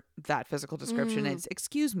before that physical description. It's,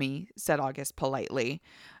 excuse me, said August politely.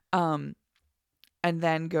 And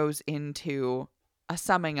then goes into a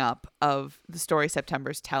summing up of the story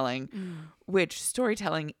September's telling, which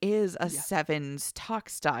storytelling is a 7's talk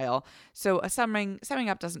style. So a summing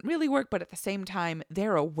up doesn't really work, but at the same time,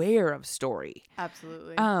 they're aware of story.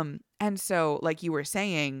 Absolutely. And so like you were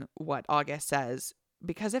saying, what August says,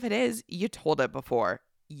 because if it is, you told it before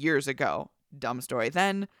years ago. Dumb story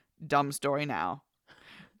then, dumb story now.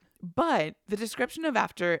 But the description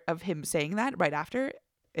of him saying that right after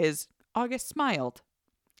is August smiled.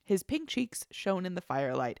 His pink cheeks shone in the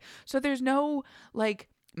firelight. So there's no like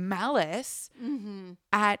malice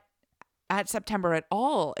at September at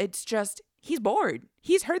all. It's just he's bored.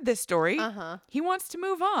 He's heard this story. He wants to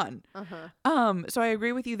move on. So I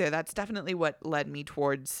agree with you there. That's definitely what led me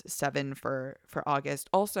towards 7 for August.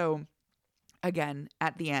 Also, again,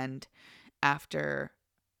 at the end, after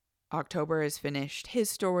October is finished his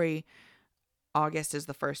story, August is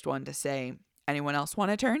the first one to say, anyone else want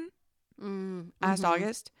to turn? Asked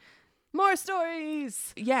August. More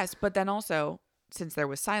stories. Yes, but then also, since there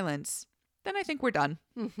was silence, then I think we're done.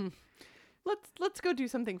 Let's go do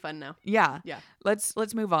something fun now. Yeah.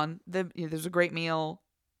 Let's move on. There's a great meal,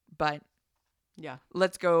 but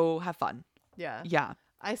let's go have fun. Yeah.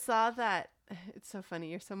 I saw that. It's so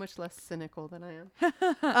funny. You're so much less cynical than I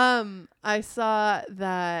am. I saw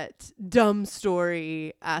that dumb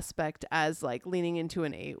story aspect as like leaning into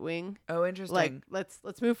an 8-wing. Oh, interesting. Like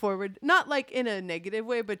let's move forward. Not like in a negative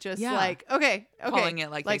way, but just like okay. Calling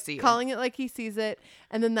it like they see it. Calling it like he sees it.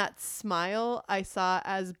 And then that smile I saw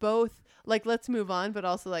as both like let's move on, but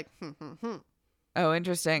also like Oh,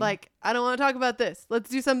 interesting. Like I don't want to talk about this. Let's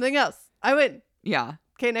do something else. I win. Yeah.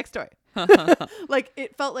 Okay, next story. Like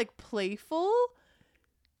it felt like playful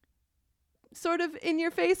sort of in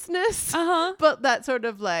your faceness, but that sort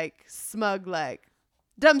of like smug, like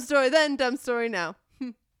dumb story then, dumb story now.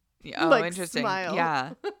 Oh, like, interesting. Smile.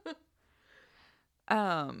 Yeah.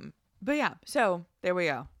 But yeah, so there we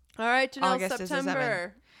go. All right, Janelle, August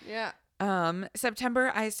September. Is a 7.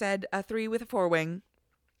 September, I said a 3 with a 4-wing.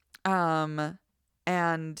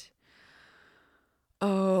 And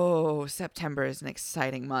September is an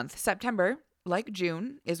exciting month. September, like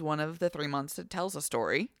June, is one of the 3 months that tells a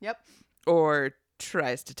story. Yep. Or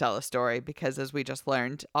tries to tell a story because, as we just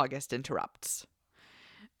learned, August interrupts.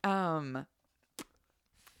 Fails,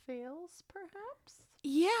 perhaps?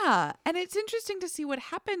 Yeah. And it's interesting to see what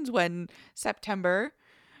happens when September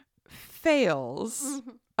fails.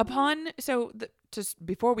 Just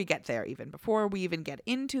before we get there, before we even get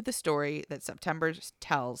into the story that September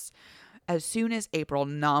tells, as soon as April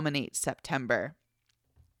nominates September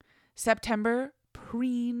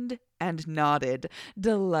preened and nodded,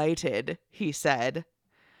 delighted, he said.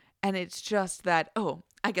 And it's just that,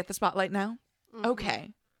 I get the spotlight now.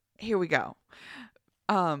 okay, here we go.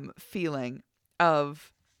 Feeling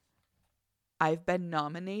of, I've been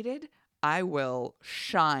nominated, I will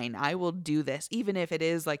shine. I will do this. Even if it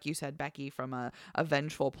is, like you said, Becky, from a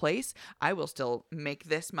vengeful place, I will still make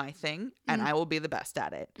this my thing and I will be the best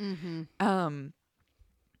at it.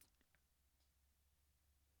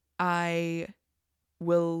 I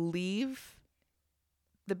will leave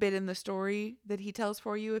the bit in the story that he tells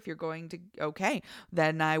for you. If you're going to, okay,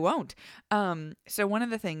 then I won't. So one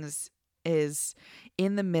of the things is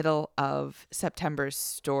in the middle of September's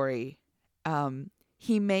story,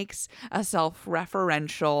 he makes a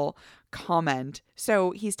self-referential comment.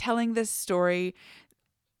 So he's telling this story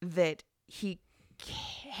that he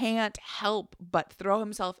can't help but throw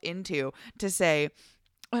himself into to say,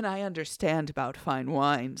 and I understand about fine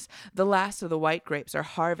wines. The last of the white grapes are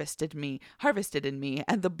harvested in me,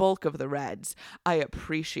 and the bulk of the reds. I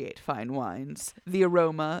appreciate fine wines. The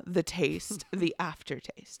aroma, the taste, the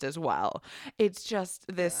aftertaste as well. It's just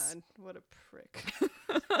this. God, what a prick.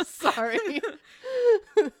 Sorry.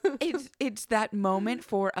 It's that moment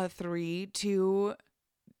for a 3 to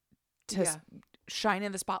shine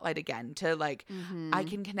in the spotlight again. To like, I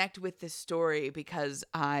can connect with this story because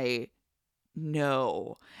I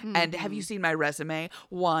know. And have you seen my resume?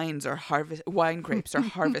 Wine grapes are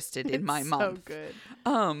harvested in my month. So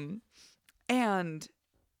good. And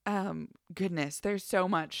goodness, there's so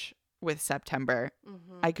much with September.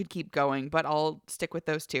 I could keep going, but I'll stick with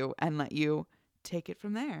those two and let you take it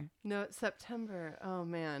from there. No, September. Oh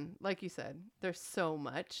man, like you said, there's so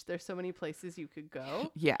much. There's so many places you could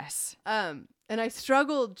go. Yes. And I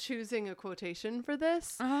struggled choosing a quotation for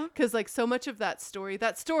this because like so much of that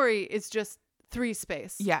story is just 3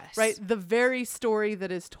 space. Yes. Right. The very story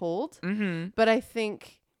that is told. But I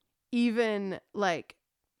think even like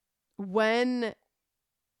when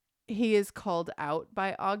he is called out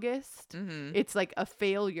by August, it's like a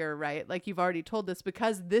failure, right? Like you've already told this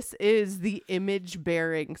because this is the image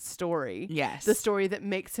bearing story. Yes. The story that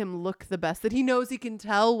makes him look the best, that he knows he can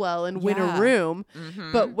tell well and win a room.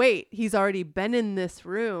 But wait, he's already been in this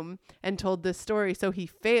room and told this story. So he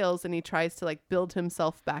fails and he tries to like build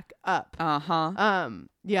himself back up.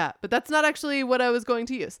 Yeah, but that's not actually what I was going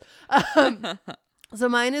to use. So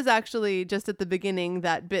mine is actually just at the beginning,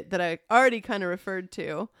 that bit that I already kind of referred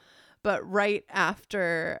to. But right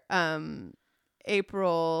after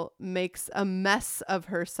April makes a mess of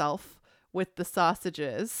herself with the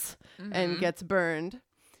sausages and gets burned, it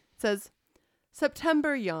says,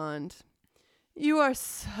 September yawned. You are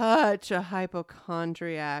such a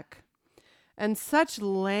hypochondriac. And such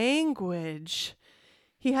language.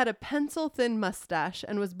 He had a pencil-thin mustache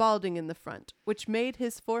and was balding in the front, which made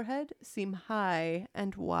his forehead seem high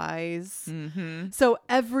and wise. So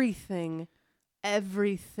everything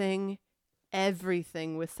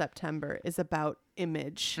with September is about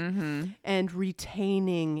image and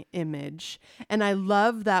retaining image. And I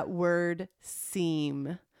love that word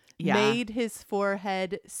seem. Made his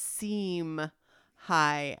forehead seem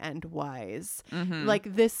high and wise.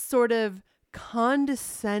 Like this sort of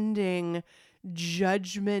condescending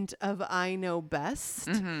judgment of I know best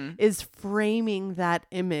is framing that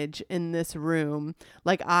image in this room.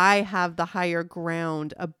 Like I have the higher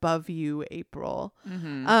ground above you, April.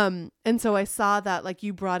 And so I saw that like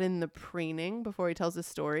you brought in the preening before he tells his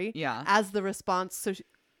story as the response. So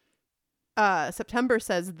September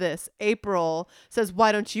says this. April says,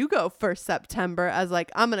 why don't you go first, September? As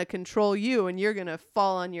like, I'm going to control you and you're going to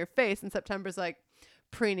fall on your face. And September's like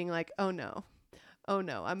preening like, oh no,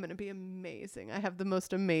 I'm going to be amazing. I have the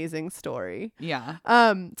most amazing story. Yeah.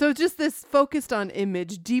 So it's just this focused on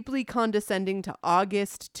image, deeply condescending to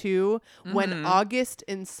August too. When August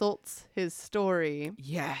insults his story.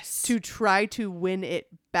 Yes. To try to win it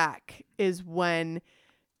back is when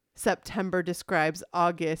September describes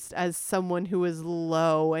August as someone who is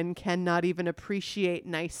low and cannot even appreciate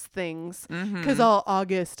nice things, because all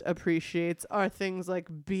August appreciates are things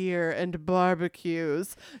like beer and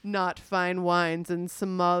barbecues, not fine wines and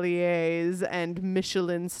sommeliers and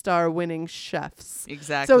Michelin star winning chefs.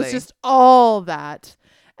 Exactly. So it's just all that.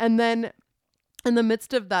 And then in the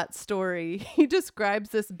midst of that story, he describes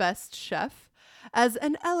this best chef as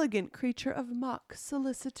an elegant creature of mock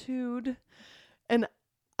solicitude. And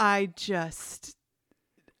I just,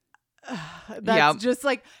 just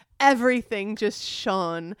like everything just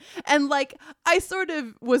shone. And like, I sort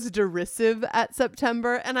of was derisive at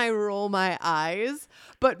September and I roll my eyes,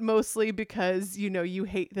 but mostly because, you know, you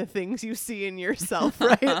hate the things you see in yourself,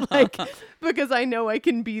 right? Like, because I know I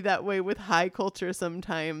can be that way with high culture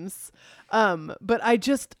sometimes. But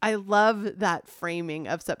I love that framing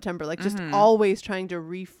of September, like just always trying to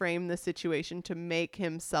reframe the situation to make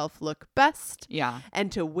himself look best. Yeah.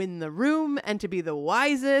 And to win the room and to be the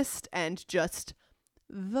wisest and just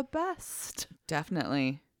the best.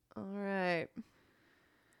 Definitely. All right.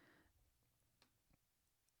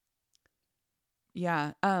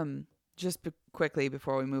 Yeah. Just quickly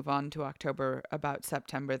before we move on to October, about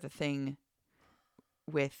September, the thing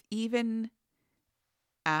with even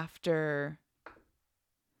after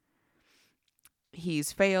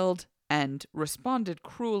he's failed and responded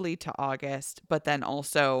cruelly to August, but then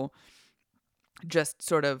also just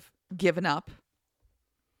sort of given up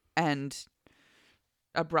and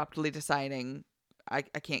abruptly deciding I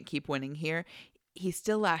can't keep winning here, he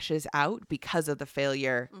still lashes out because of the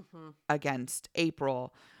failure against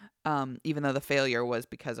April. Even though the failure was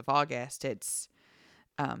because of August, it's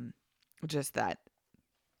just that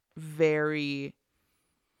very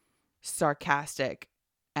sarcastic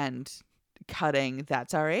and cutting,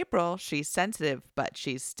 that's our April, she's sensitive but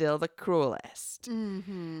she's still the cruelest.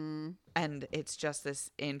 And it's just this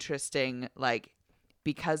interesting, like,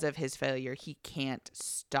 because of his failure he can't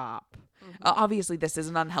stop. Obviously this is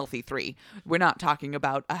an unhealthy 3. We're not talking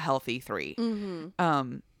about a healthy 3.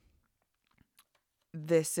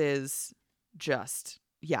 This is just,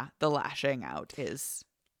 the lashing out is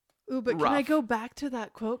Ooh, but rough. Can I go back to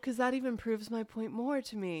that quote? Because that even proves my point more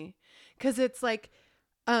to me. Because it's like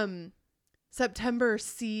September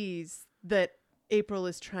sees that April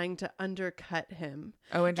is trying to undercut him.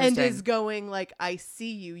 Oh, interesting. And is going like, I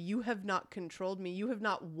see you. You have not controlled me. You have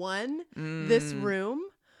not won this room.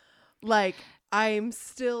 Like, I'm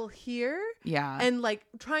still here. Yeah. And like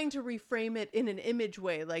trying to reframe it in an image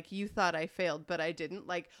way. Like, you thought I failed, but I didn't.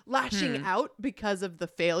 Like lashing out because of the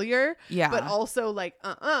failure. Yeah. But also like,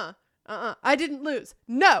 I didn't lose.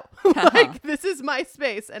 No. Like, this is my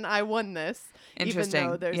space and I won this. Interesting.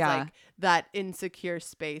 Even though there's like that insecure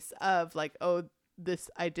space of like, oh,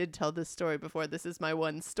 I did tell this story before. This is my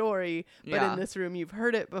one story. But in this room, you've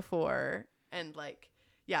heard it before. And like,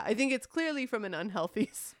 I think it's clearly from an unhealthy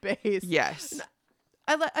space. Yes.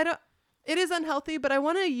 It is unhealthy, but I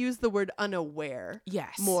want to use the word unaware.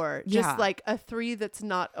 Yes. More. Just like a 3 that's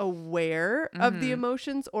not aware of the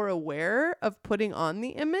emotions or aware of putting on the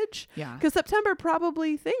image. Yeah. Because September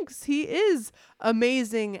probably thinks he is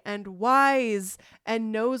amazing and wise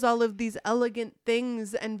and knows all of these elegant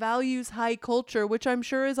things and values high culture, which I'm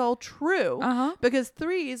sure is all true. Because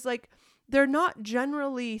 3s, like, they're not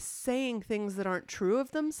generally saying things that aren't true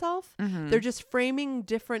of themselves. They're just framing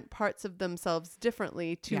different parts of themselves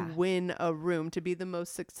differently to win a room, to be the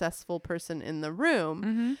most successful person in the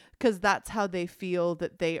room, because that's how they feel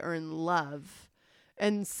that they earn love.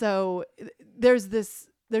 And so there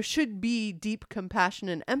should be deep compassion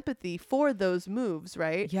and empathy for those moves,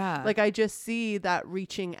 right? Yeah. Like, I just see that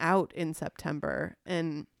reaching out in September,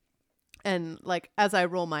 and like, as I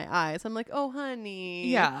roll my eyes, I'm like, oh, honey.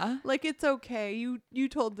 Yeah. Like, it's okay. You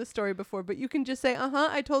told the story before, but you can just say,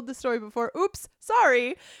 I told the story before. Oops,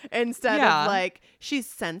 sorry. Instead of like, she's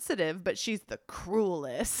sensitive, but she's the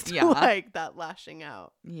cruelest. Yeah. Like, that lashing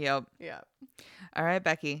out. Yep. Yeah. All right,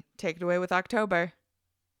 Becky, take it away with October.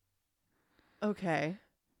 Okay.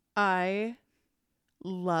 I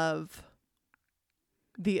love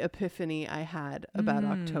the epiphany I had about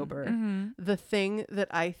October. The thing that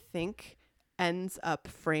I think ends up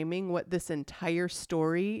framing what this entire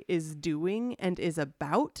story is doing and is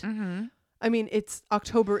about. I mean,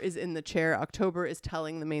 October is in the chair. October is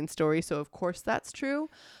telling the main story. So of course that's true.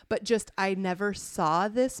 But just, I never saw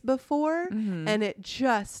this before. And it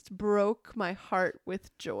just broke my heart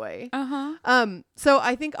with joy. So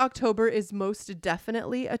I think October is most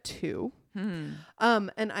definitely a 2.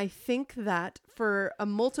 And I think that for a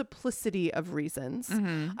multiplicity of reasons,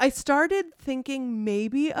 I started thinking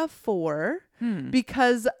maybe a 4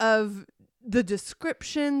 because of the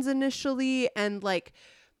descriptions initially, and like,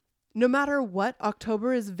 no matter what,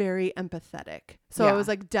 October is very empathetic. So I was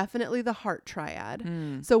like, definitely the heart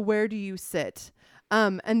triad. So where do you sit?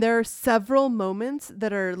 And there are several moments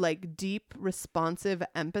that are like deep, responsive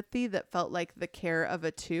empathy that felt like the care of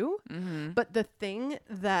a 2. But the thing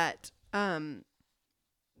that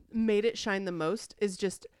made it shine the most is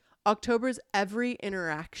just October's every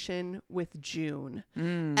interaction with June.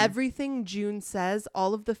 Everything June says,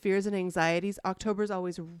 all of the fears and anxieties, October's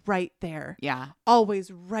always right there. Yeah.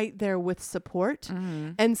 Always right there with support.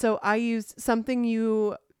 And so I used something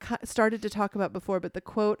you started to talk about before, but the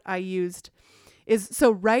quote I used is,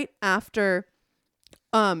 so right after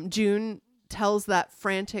June tells that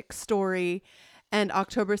frantic story and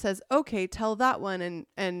October says, okay, tell that one.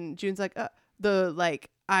 And June's like, the like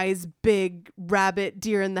eyes big, rabbit,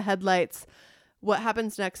 deer in the headlights. What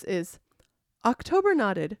happens next is October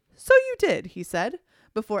nodded. So you did, he said,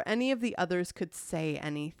 before any of the others could say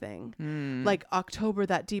anything. Like October,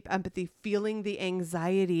 that deep empathy, feeling the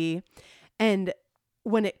anxiety. And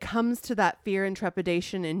when it comes to that fear and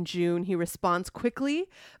trepidation in June, he responds quickly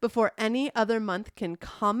before any other month can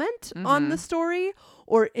comment on the story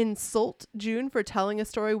or insult June for telling a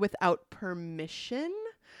story without permission,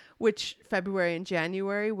 which February and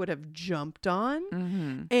January would have jumped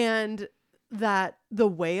on. And that the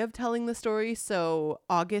way of telling the story, so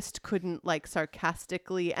August couldn't like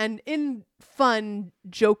sarcastically and in fun,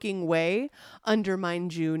 joking way undermine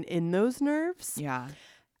June in those nerves. Yeah.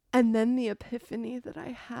 And then the epiphany that I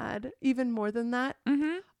had, even more than that,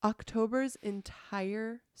 October's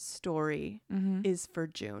entire story is for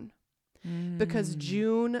June. Because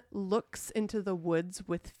June looks into the woods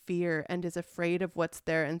with fear and is afraid of what's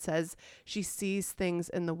there and says she sees things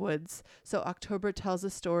in the woods. So October tells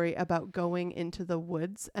a story about going into the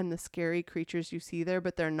woods and the scary creatures you see there,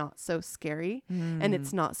 but they're not so scary. And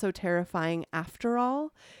it's not so terrifying after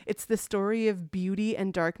all. It's the story of beauty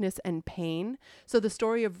and darkness and pain. So the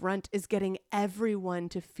story of Runt is getting everyone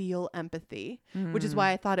to feel empathy, which is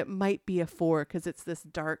why I thought it might be a 4, because it's this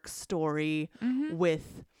dark story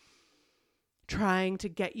with trying to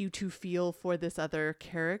get you to feel for this other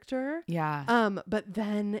character. Yeah. But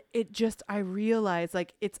then I realized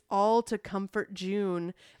like it's all to comfort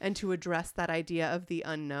June and to address that idea of the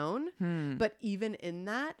unknown. But even in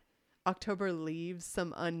that, October leaves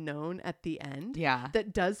some unknown at the end. Yeah.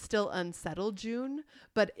 That does still unsettle June,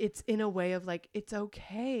 but it's in a way of like, it's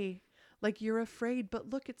okay. Like, you're afraid,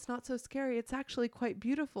 but look, it's not so scary. It's actually quite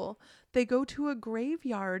beautiful. They go to a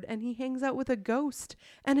graveyard and he hangs out with a ghost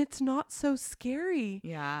and it's not so scary.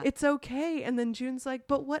 Yeah. It's okay. And then June's like,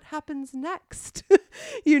 but what happens next?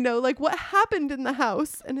 You know, like what happened in the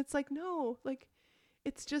house? And it's like, no, like,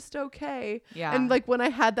 it's just okay. Yeah. And like when I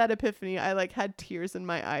had that epiphany, I like had tears in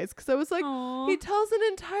my eyes because I was like, Aww. He tells an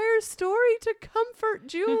entire story to comfort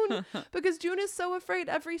June because June is so afraid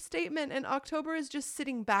every statement and October is just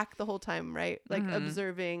sitting back the whole time, right? Like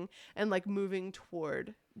observing and like moving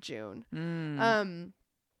toward June.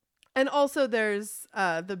 And also there's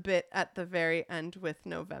the bit at the very end with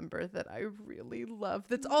November that I really love.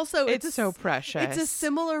 That's also it's so precious. It's a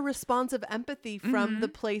similar response of empathy from the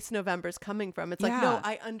place November's coming from. It's like, no,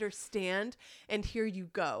 I understand, and here you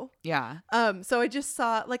go. Yeah. So I just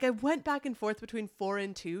saw, like, I went back and forth between 4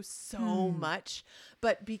 and 2 so much,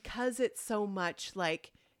 but because it's so much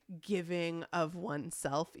like giving of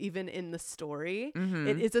oneself, even in the story,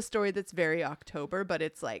 it is a story that's very October, but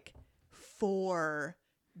it's like for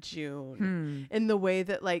June in the way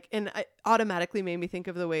that like, and it automatically made me think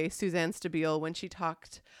of the way Suzanne Stabile, when she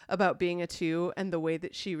talked about being a 2 and the way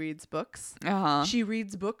that she reads books, she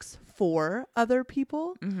reads books for other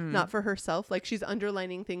people, not for herself. Like she's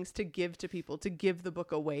underlining things to give to people, to give the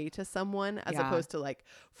book away to someone as opposed to like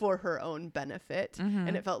for her own benefit.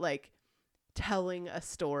 And it felt like telling a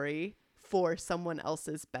story for someone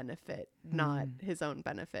else's benefit, not his own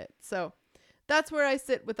benefit. So that's where I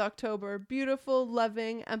sit with October. Beautiful,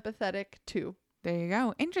 loving, empathetic 2. There you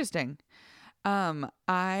go. Interesting.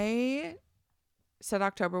 I said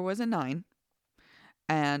October was a 9,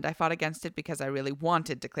 and I fought against it because I really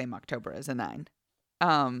wanted to claim October as a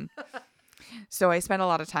 9. So I spent a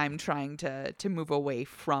lot of time trying to move away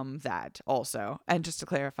from that also. And just to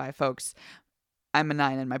clarify, folks, I'm a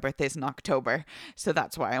 9 and my birthday's in October. So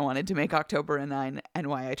that's why I wanted to make October a 9 and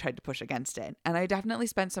why I tried to push against it. And I definitely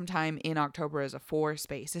spent some time in October as a 4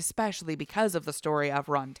 space, especially because of the story of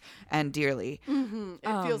Runt and Dearly.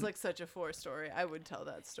 It feels like such a 4 story. I would tell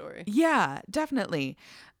that story. Yeah, definitely.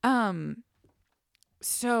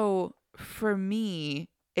 So for me,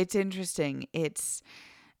 it's interesting. It's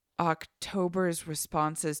October's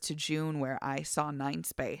responses to June where I saw 9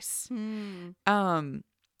 space.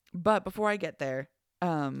 But before I get there,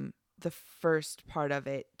 the first part of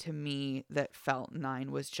it to me that felt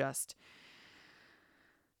 9 was just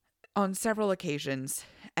on several occasions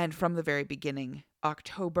and from the very beginning,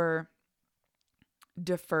 October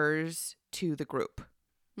defers to the group.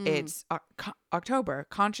 It's October,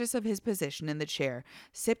 conscious of his position in the chair,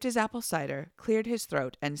 sipped his apple cider, cleared his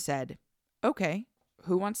throat, and said, "Okay,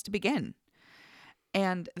 who wants to begin?"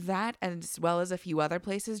 And that, as well as a few other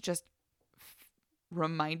places, just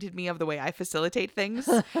reminded me of the way I facilitate things.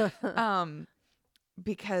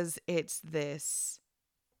 Because it's this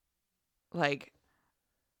like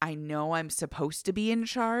I know I'm supposed to be in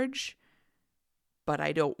charge, but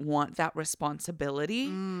I don't want that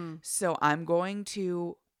responsibility. So I'm going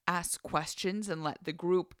to ask questions and let the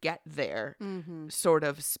group get there sort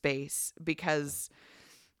of space, because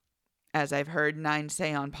as I've heard Nine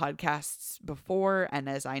say on podcasts before, and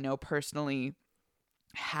as I know personally,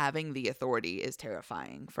 having the authority is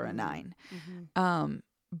terrifying for a 9.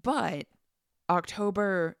 But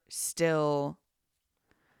October still,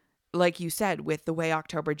 like you said, with the way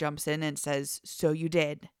October jumps in and says, "So you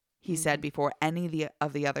did," he said before any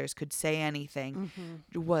of the others could say anything,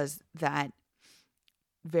 was that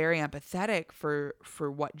very empathetic for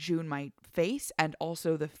what June might face, and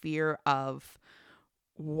also the fear of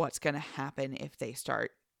what's going to happen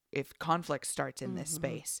if conflict starts in this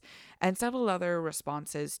space. And several other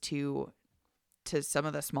responses to some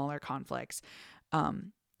of the smaller conflicts.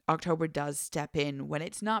 October does step in when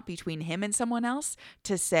it's not between him and someone else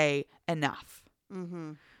to say enough.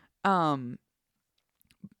 In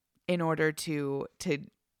order to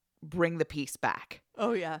bring the peace back.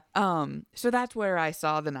 Oh yeah. So that's where I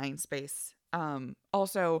saw the 9 space.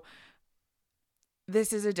 Also,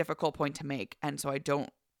 this is a difficult point to make, and so I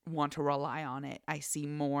don't want to rely on it. I see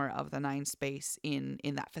more of the 9 space in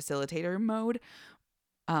that facilitator mode,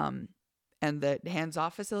 and the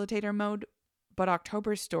hands-off facilitator mode. But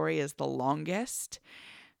October's story is the longest.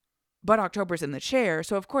 But October's in the chair,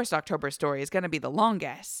 so of course October's story is going to be the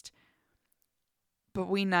longest. But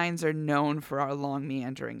we 9s are known for our long,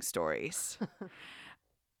 meandering stories.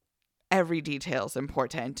 Every detail's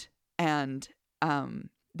important. And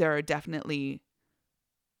there are definitely,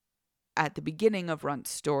 at the beginning of Runt's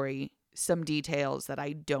story, some details that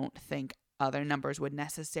I don't think other numbers would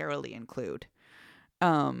necessarily include.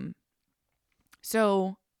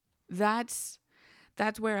 So that's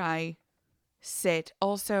where I sit.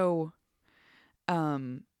 Also, a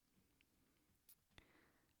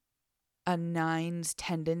 9's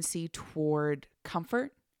tendency toward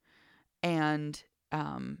comfort, and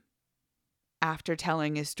after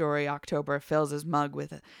telling his story, October fills his mug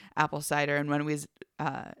with apple cider and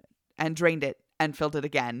and drained it and filled it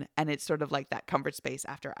again, and it's sort of like that comfort space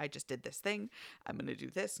after I just did this thing. I'm gonna do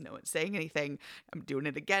this. No one's saying anything. I'm doing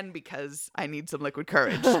it again because I need some liquid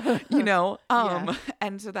courage, you know. Yeah.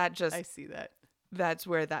 And so that just, I see that. That's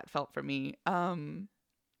where that felt for me.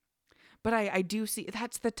 But I do see,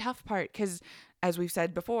 that's the tough part, because as we've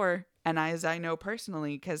said before, and as I know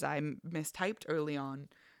personally, because I mistyped early on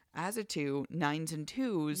as a 2, 9s and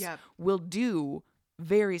 2s will do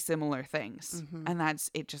very similar things. And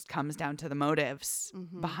it just comes down to the motives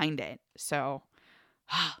behind it. So,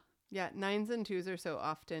 yeah, 9s and 2s are so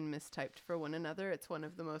often mistyped for one another. It's one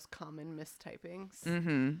of the most common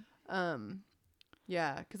mistypings.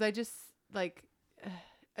 Yeah, because I just, like,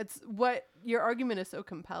 it's what your argument is so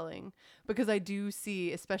compelling, because I do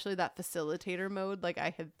see, especially that facilitator mode, like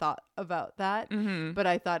I had thought about that, but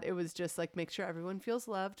I thought it was just like, make sure everyone feels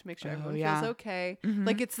loved, make sure everyone feels okay.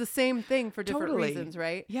 Like it's the same thing for different reasons,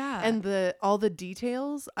 right? Yeah. And all the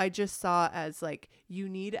details I just saw as like, you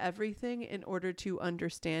need everything in order to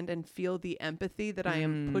understand and feel the empathy that I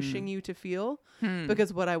am pushing you to feel,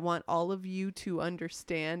 because what I want all of you to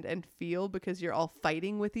understand and feel, because you're all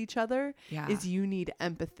fighting with each other, is you need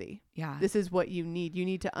empathy. Yeah. This is what you need. You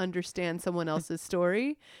need to understand someone else's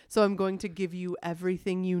story. So I'm going to give you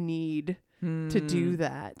everything you need to do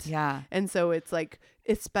that. Yeah. And so it's like,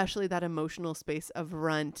 especially that emotional space of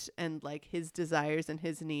Runt and like his desires and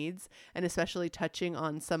his needs, and especially touching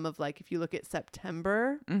on some of, like, if you look at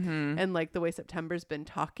September and like the way September's been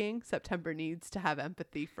talking, September needs to have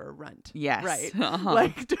empathy for Runt. Yes. Right.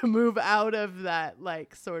 Like to move out of that,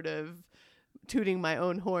 like, sort of tooting my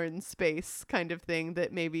own horn space kind of thing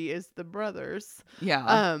that maybe is the brothers.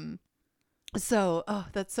 Yeah. So,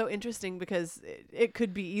 that's so interesting, because it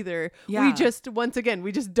could be either. Yeah. We just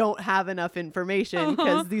don't have enough information,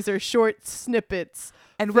 because these are short snippets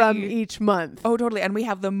from each month. Oh, totally. And we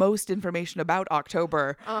have the most information about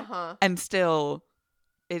October. And still,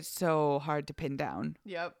 it's so hard to pin down.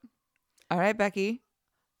 Yep. All right, Becky.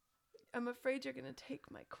 I'm afraid you're going to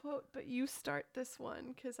take my quote, but you start this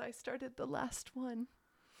one, because I started the last one.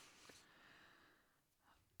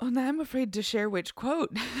 Oh, now I'm afraid to share which quote.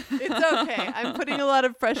 It's okay. I'm putting a lot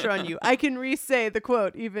of pressure on you. I can re-say the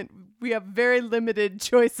quote. Even we have very limited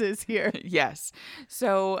choices here. Yes.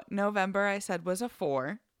 So November, I said, was a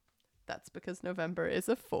 4. That's because November is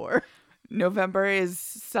a 4. November is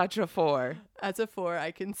such a 4. As a 4, I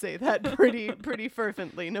can say that pretty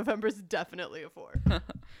fervently. November's definitely a 4.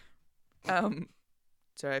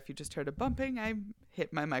 Sorry if you just heard a bumping. I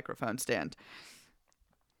hit my microphone stand.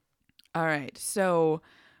 All right. So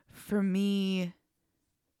for me,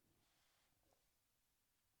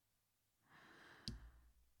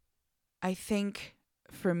 I think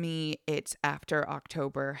for me, it's after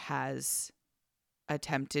October has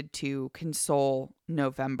attempted to console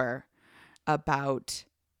November about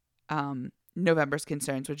November's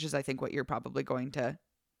concerns, which is, I think, what you're probably going to.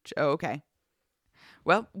 Oh, okay.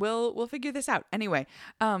 Well, we'll figure this out. Anyway,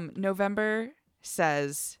 November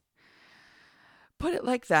says, "Put it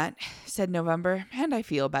like that," said November, "and I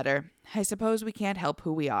feel better. I suppose we can't help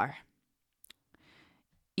who we are."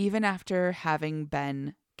 Even after having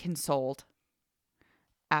been consoled,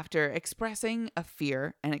 after expressing a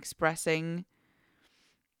fear and expressing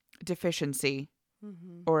deficiency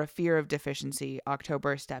or a fear of deficiency,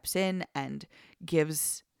 October steps in and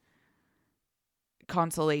gives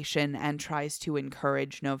consolation and tries to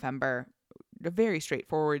encourage November. A very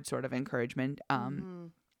straightforward sort of encouragement.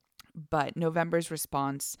 But November's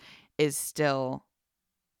response is still,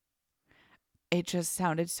 it just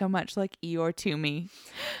sounded so much like Eeyore to me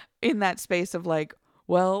in that space of like,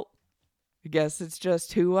 well, I guess it's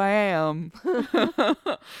just who I am.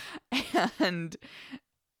 And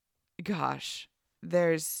gosh,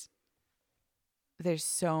 there's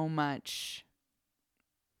so much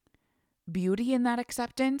beauty in that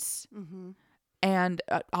acceptance, and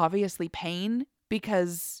obviously pain,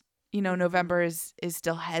 because November is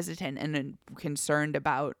still hesitant and concerned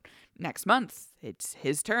about next month. It's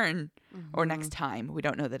his turn, or next time. We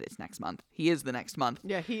don't know that it's next month. He is the next month.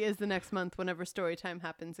 Yeah, he is the next month whenever story time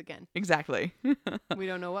happens again. Exactly. We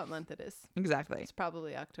don't know what month it is. Exactly. It's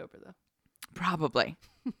probably October, though. Probably.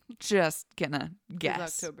 Just gonna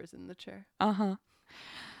guess. October's in the chair.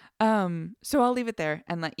 So I'll leave it there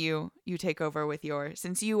and let you take over with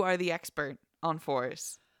since you are the expert on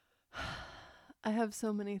fours. I have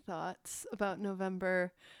so many thoughts about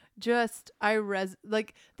November.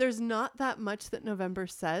 There's not that much that November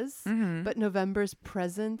says, but November's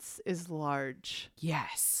presence is large.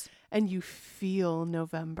 Yes. And you feel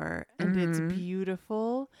November, and it's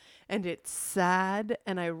beautiful, and it's sad,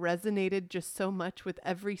 and I resonated just so much with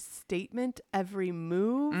every statement, every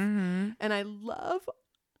move, and I love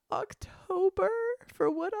October for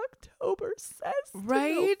what October says to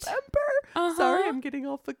November. Sorry, I'm getting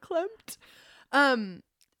all verklempt.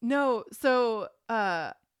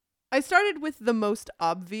 I started with the most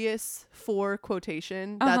obvious for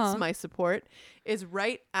quotation. That's my support. Is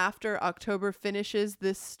right after October finishes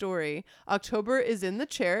this story. October is in the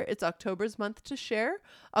chair. It's October's month to share.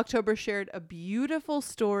 October shared a beautiful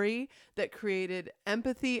story that created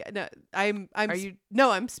empathy. No,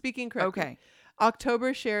 I'm speaking correctly. Okay.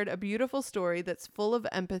 October shared a beautiful story that's full of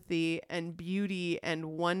empathy and beauty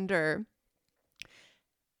and wonder.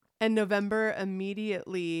 And November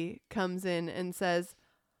immediately comes in and says,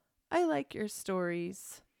 I like your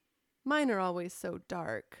stories. Mine are always so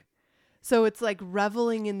dark. So it's like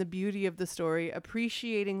reveling in the beauty of the story,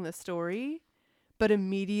 appreciating the story, but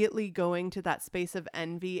immediately going to that space of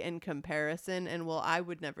envy and comparison. And well, I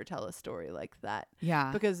would never tell a story like that.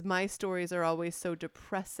 Yeah. Because my stories are always so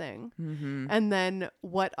depressing. And then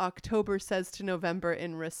what October says to November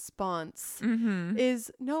in response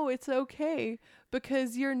is, no, it's okay,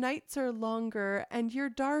 because your nights are longer and you're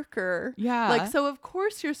darker. Yeah. Like, so of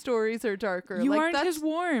course your stories are darker. You like, aren't as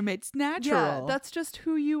warm. It's natural. Yeah, that's just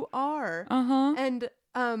who you are. And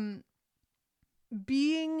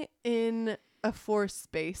being in a four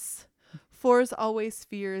space, fours always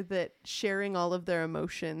fear that sharing all of their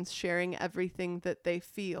emotions, sharing everything that they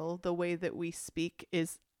feel, the way that we speak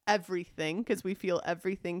is everything, because we feel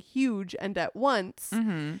everything huge and at once.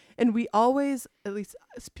 And we always, at least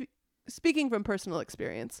speaking from personal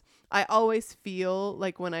experience, I always feel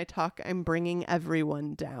like when I talk, I'm bringing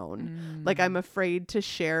everyone down. Like I'm afraid to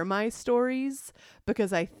share my stories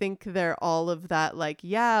because I think they're all of that, like,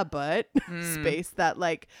 yeah, but space that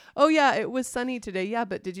like, oh yeah, it was sunny today. Yeah,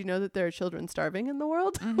 but did you know that there are children starving in the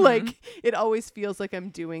world? Like it always feels like I'm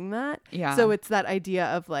doing that. Yeah. So it's that idea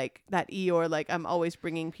of like that Eeyore, like I'm always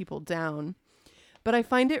bringing people down. But I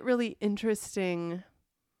find it really interesting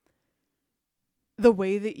the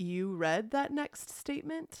way that you read that next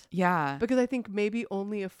statement. Yeah. Because I think maybe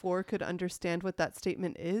only a four could understand what that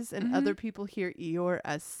statement is, and other people hear Eeyore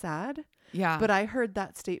as sad. Yeah. But I heard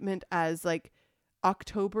that statement as like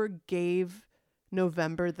October gave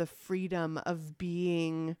November the freedom of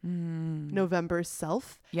being November's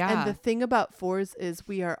self. Yeah. And the thing about fours is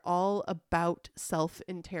we are all about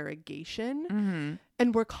self-interrogation.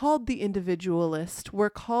 And we're called the individualist. We're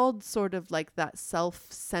called sort of like that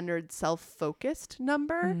self-centered, self-focused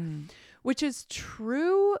number, which is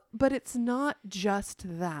true, but it's not just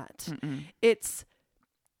that. It's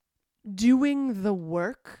doing the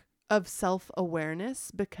work of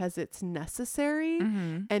self-awareness because it's necessary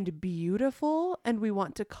and beautiful, and we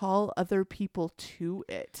want to call other people to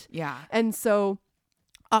it. Yeah. And so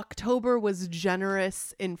October was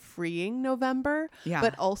generous in freeing November,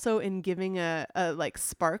 but also in giving a like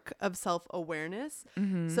spark of self-awareness.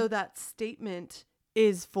 So that statement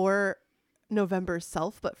is for November's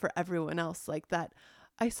self, but for everyone else, like that,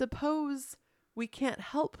 I suppose we can't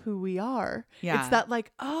help who we are. Yeah. It's that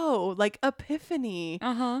like, oh, like epiphany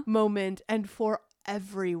moment, and for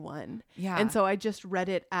everyone. Yeah. And so I just read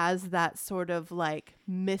it as that sort of like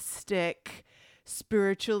mystic,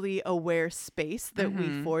 spiritually aware space that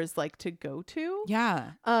we fours like to go to.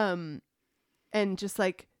 Yeah. And just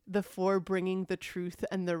like the four bringing the truth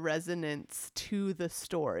and the resonance to the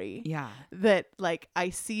story. Yeah. That like, I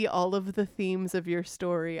see all of the themes of your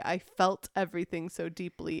story. I felt everything so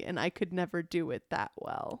deeply, and I could never do it that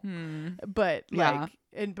well. But like,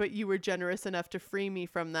 but you were generous enough to free me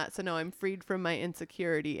from that. So now I'm freed from my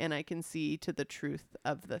insecurity, and I can see to the truth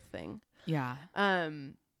of the thing. Yeah.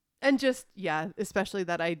 And just, especially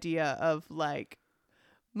that idea of like,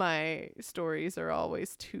 my stories are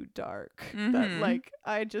always too dark. That like,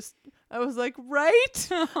 I was like, right?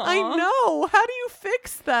 I know. How do you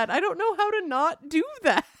fix that? I don't know how to not do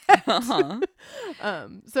that.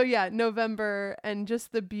 So yeah, November, and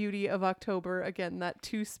just the beauty of October. Again, that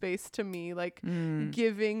two space to me, like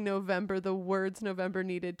giving November the words November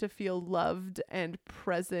needed to feel loved and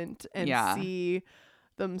present and see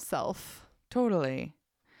themselves. Totally.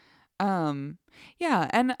 Yeah.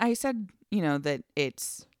 And I said, that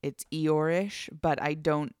it's Eeyore-ish, but I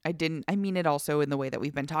mean it also in the way that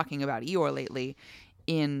we've been talking about Eeyore lately,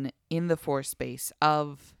 in the force space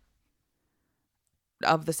of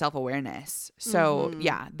the self-awareness. So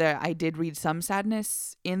I did read some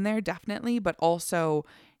sadness in there, definitely, but also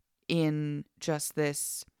in just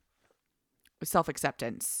this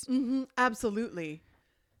self-acceptance. Absolutely.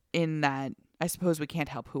 In that, I suppose we can't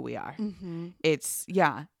help who we are. It's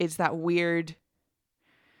that weird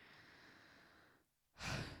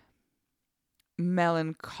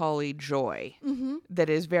melancholy joy that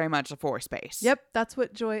is very much a force space. Yep, that's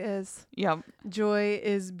what joy is. Yep. Joy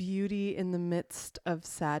is beauty in the midst of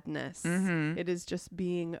sadness. It is just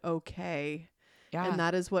being okay. Yeah. And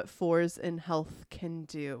that is what fours in health can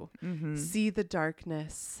do. See the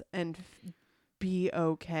darkness and be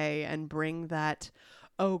okay, and bring that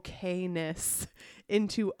okayness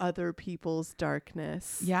into other people's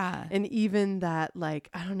darkness. Yeah. And even that, like,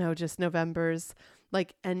 I don't know, just November's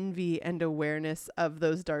like envy and awareness of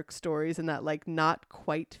those dark stories, and that like not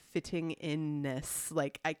quite fitting inness.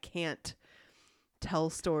 Like, I can't tell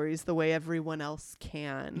stories the way everyone else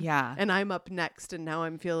can. Yeah. And I'm up next, and now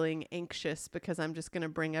I'm feeling anxious because I'm just going to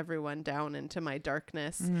bring everyone down into my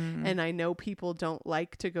darkness. And I know people don't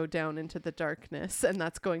like to go down into the darkness, and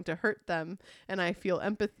that's going to hurt them. And I feel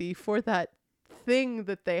empathy for that thing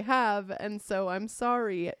that they have, and so I'm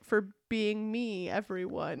sorry for being me,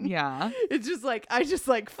 everyone. Yeah. It's just like, I just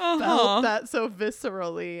like felt that so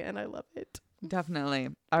viscerally, and I love it. Definitely.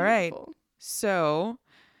 All right. So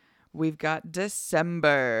we've got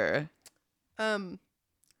December.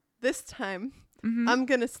 This time I'm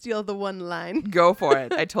gonna steal the one line. Go for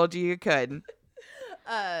it. I told you could.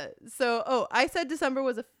 I said December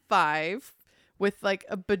was a 5 with like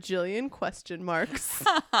a bajillion question marks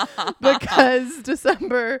because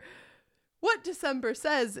what December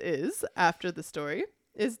says is, after the story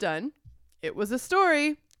is done, it was a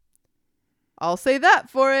story. I'll say that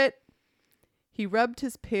for it. He rubbed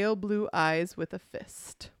his pale blue eyes with a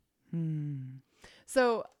fist.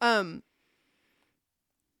 So, I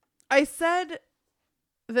said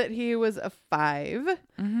that he was a 5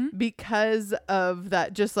 because of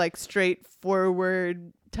that, just like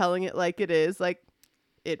straightforward telling it like it is. Like,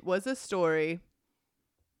 it was a story.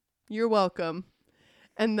 You're welcome.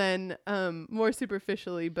 And then, more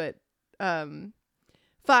superficially, but,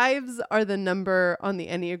 5s are the number on the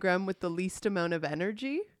Enneagram with the least amount of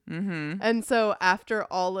energy. And so after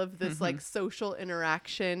all of this like social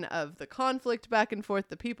interaction of the conflict back and forth,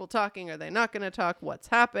 the people talking, are they not going to talk? What's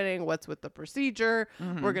happening? What's with the procedure?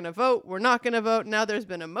 We're going to vote. We're not going to vote. Now there's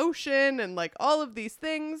been emotion and like all of these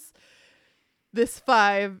things. This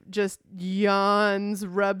 5 just yawns,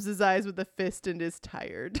 rubs his eyes with a fist, and is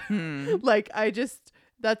tired. Like,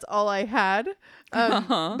 that's all I had.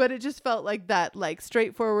 But it just felt like that, like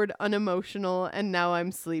straightforward, unemotional, and now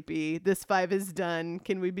I'm sleepy. This 5 is done.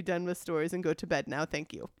 Can we be done with stories and go to bed now?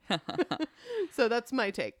 Thank you. So that's my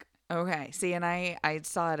take. Okay. See, and I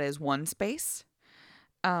saw it as one space.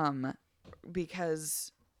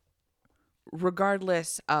 Because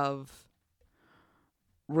regardless of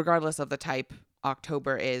the type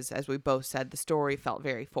October is, as we both said, the story felt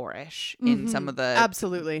very four-ish in some of the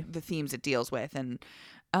absolutely the themes it deals with. And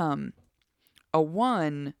a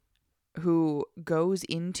one who goes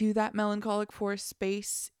into that melancholic forest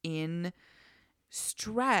space in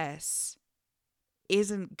stress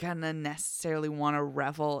isn't gonna necessarily want to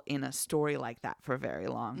revel in a story like that for very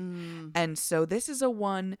long. And so this is a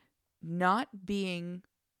one not being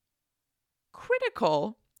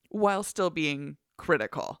critical while still being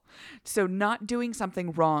critical. So not doing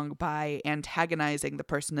something wrong by antagonizing the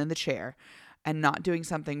person in the chair, and not doing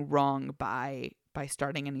something wrong by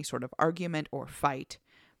starting any sort of argument or fight,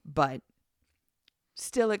 but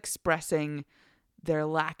still expressing their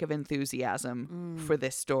lack of enthusiasm for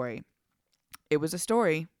this story. It was a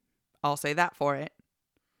story. I'll say that for it.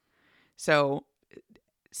 So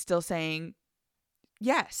still saying,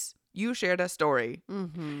 yes, you shared a story,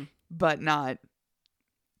 but not,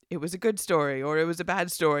 it was a good story or it was a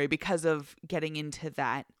bad story, because of getting into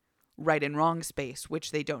that right and wrong space,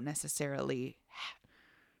 which they don't necessarily,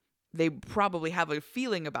 they probably have a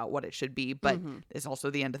feeling about what it should be, but it's also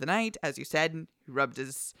the end of the night. As you said, he rubbed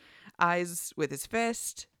his eyes with his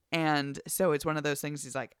fist. And so it's one of those things,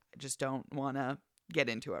 he's like, I just don't want to get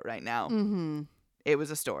into it right now. It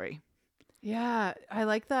was a story. Yeah, I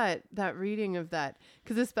like that reading of that,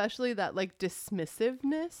 because especially that like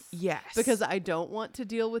dismissiveness. Yes. Because I don't want to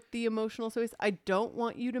deal with the emotional space. I don't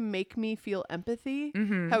want you to make me feel empathy.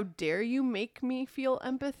 How dare you make me feel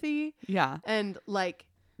empathy? Yeah. And like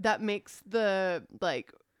that makes the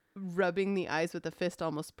like rubbing the eyes with a fist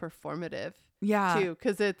almost performative. Yeah. Too,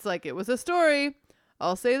 because it's like, it was a story.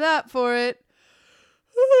 I'll say that for it.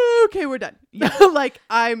 Okay, we're done. Yeah. Like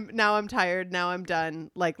I'm tired. Now I'm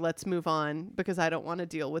done. Like, let's move on, because I don't want to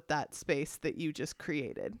deal with that space that you just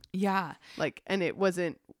created. Yeah. Like, and it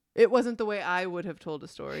wasn't the way I would have told a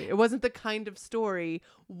story. It wasn't the kind of story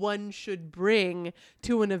one should bring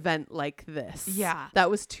to an event like this. Yeah. That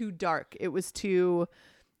was too dark. It was too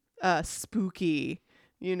spooky.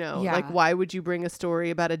 You know, Yeah. like, why would you bring a story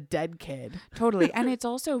about a dead kid? Totally. And it's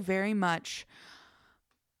also very much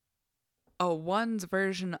a one's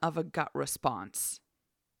version of a gut response,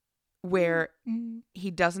 where he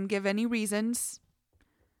doesn't give any reasons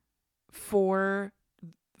for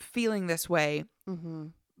feeling this way,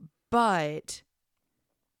 but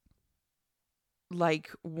like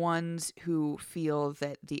ones who feel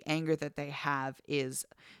that the anger that they have is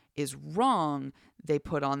wrong, they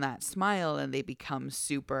put on that smile and they become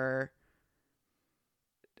super,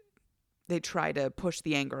 they try to push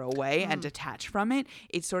the anger away and detach from it.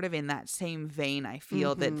 It's sort of in that same vein, I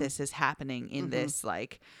feel, that this is happening in this,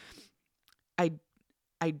 like, I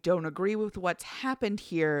don't agree with what's happened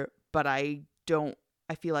here, but I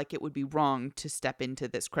feel like it would be wrong to step into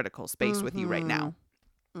this critical space with you right now.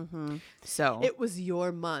 So it was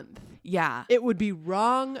your month. Yeah. It would be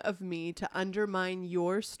wrong of me to undermine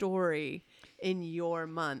your story in your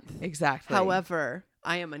month. Exactly. However,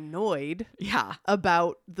 I am annoyed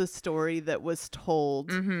about the story that was told.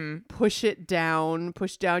 Push down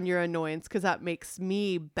your annoyance, because that makes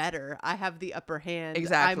me better. I have the upper hand.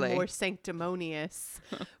 Exactly. I'm more sanctimonious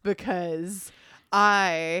because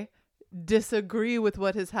I disagree with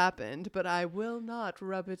what has happened, but I will not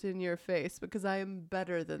rub it in your face, because I am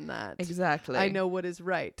better than that. Exactly. I know what is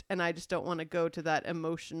right, and I just don't want to go to that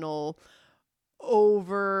emotional,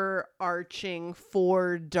 overarching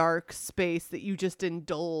dark space that you just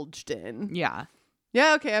indulged in. Yeah.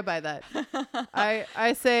 Yeah, okay, I buy that.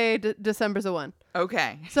 I say December's a 1.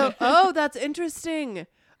 Okay. So, that's interesting.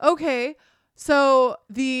 Okay, so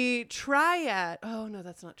the triad. Oh no,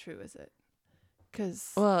 that's not true, is it?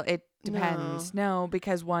 Because it depends. No,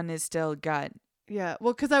 because one is still gut. Yeah,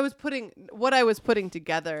 well, because I was putting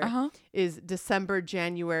together is December,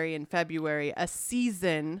 January, and February. A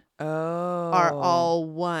season are all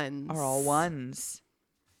ones.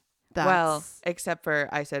 Well, except for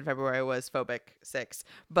I said February was phobic 6,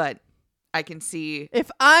 but I can see if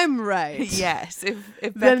I'm right. Yes, if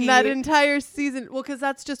then Becky, that entire season. Well, because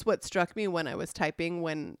that's just what struck me when I was typing.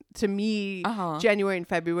 When to me, January and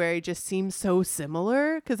February just seemed so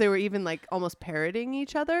similar, because they were even like almost parroting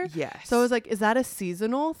each other. Yes. So I was like, is that a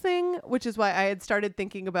seasonal thing? Which is why I had started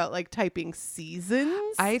thinking about like typing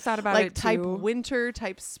seasons. I thought about like it too. Type winter,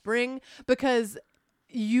 type spring, because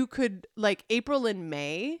you could, like, April and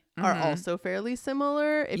May are also fairly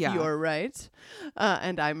similar if you're right,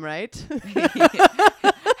 and I'm right.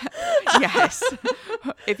 Yes.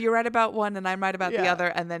 If you're right about one and I'm right about the other,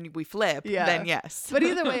 and then we flip, then yes. But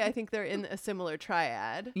either way, I think they're in a similar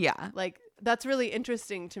triad. Yeah. Like, that's really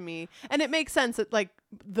interesting to me. And it makes sense that, like,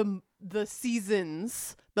 the the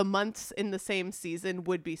seasons, the months in the same season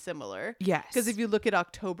would be similar. Yes. Because if you look at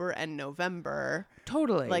October and November,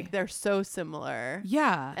 totally, like they're so similar.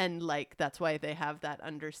 Yeah. And like that's why they have that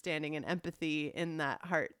understanding and empathy in that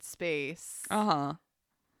heart space.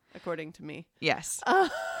 According to me. Yes.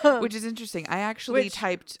 Which is interesting. I actually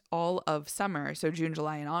typed all of summer, so June,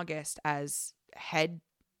 July, and August, as head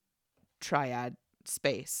triad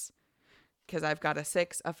space. Because I've got a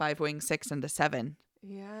 6, a 5-wing 6, and a 7.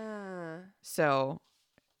 Yeah. So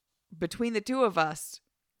between the two of us,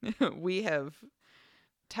 we have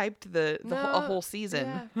typed a whole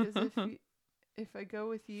season. Yeah, because if I go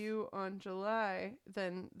with you on July,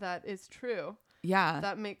 then that is true. Yeah.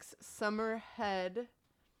 That makes summer head,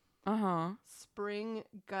 spring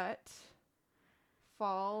gut,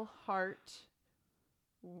 fall heart,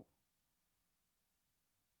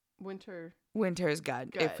 winter's gut,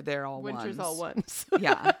 if they're all winter's ones. All ones.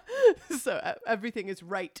 Yeah. So everything is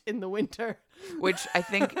right in the winter. Which I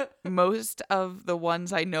think most of the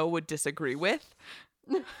ones I know would disagree with.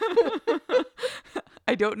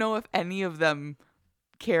 I don't know if any of them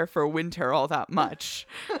care for winter all that much.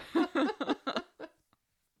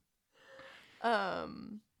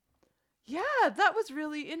 Yeah, that was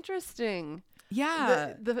really interesting.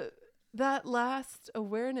 Yeah. That last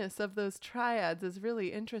awareness of those triads is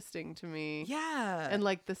really interesting to me. Yeah. And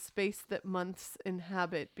like the space that months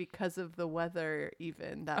inhabit because of the weather,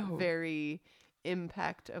 even that very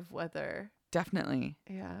impact of weather. Definitely.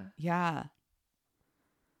 Yeah. Yeah.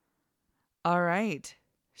 All right.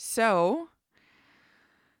 So,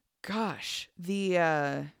 gosh,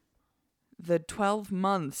 the 12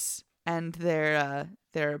 months and their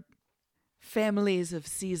families of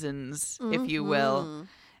seasons, if you will,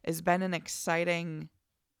 has been an exciting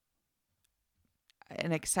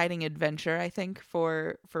adventure, I think,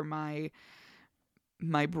 for my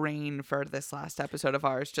brain for this last episode of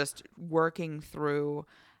ours, just working through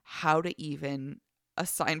how to even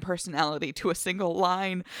assign personality to a single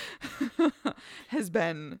line has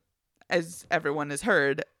been, as everyone has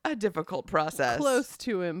heard, a difficult process. Close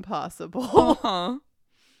to impossible.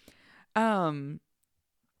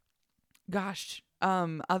 Gosh,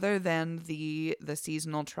 other than the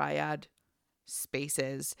seasonal triad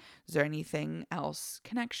spaces, is there anything else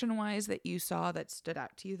connection wise that you saw that stood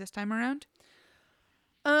out to you this time around?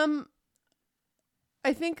 I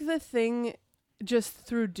think the thing just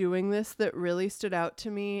through doing this that really stood out to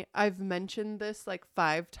me, I've mentioned this like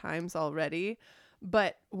 5 times already,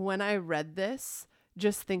 but when I read this,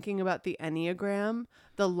 just thinking about the Enneagram,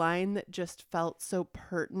 the line that just felt so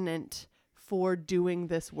pertinent for doing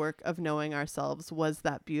this work of knowing ourselves was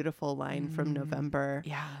that beautiful line from November.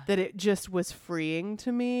 Yeah. That it just was freeing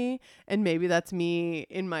to me. And maybe that's me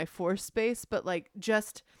in my 4th space, but like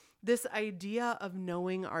just this idea of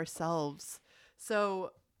knowing ourselves.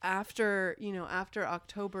 So after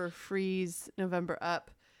October frees November up,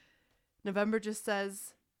 November just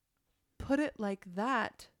says, "Put it like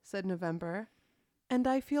that," said November, "and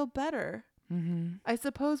I feel better." Mm-hmm. I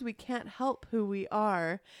suppose we can't help who we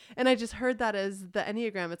are. And I just heard that as the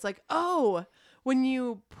Enneagram. It's like, oh, when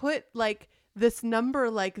you put like this number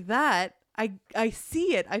like that, I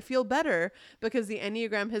see it. I feel better because the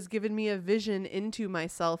Enneagram has given me a vision into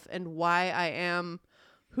myself and why I am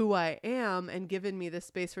who I am and given me this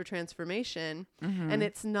space for transformation. Mm-hmm. And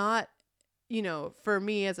it's not, for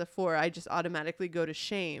me as a 4, I just automatically go to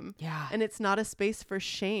shame. Yeah. And it's not a space for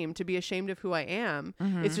shame, to be ashamed of who I am.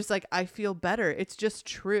 Mm-hmm. It's just like, I feel better. It's just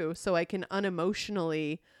true. So I can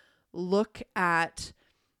unemotionally look at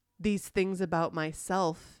these things about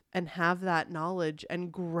myself and have that knowledge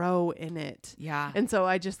and grow in it. Yeah. And so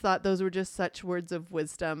I just thought those were just such words of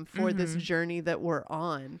wisdom for this journey that we're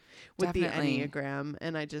on with Definitely. the Enneagram.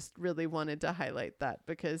 And I just really wanted to highlight that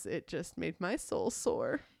because it just made my soul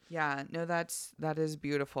soar. Yeah, no, that is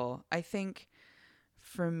beautiful. I think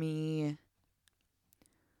for me,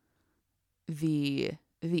 the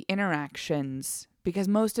interactions, because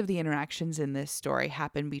most of the interactions in this story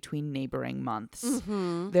happen between neighboring months.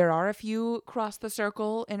 Mm-hmm. There are a few cross the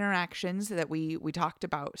circle interactions that we talked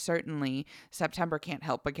about. Certainly, September can't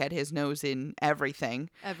help but get his nose in everything.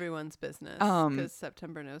 Everyone's business, because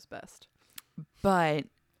September knows best. But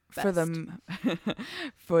for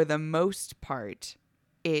the most part,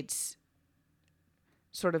 it's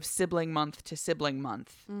sort of sibling month to sibling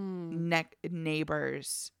month,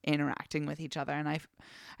 neighbors interacting with each other. And I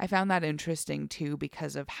found that interesting too,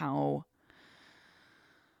 because of how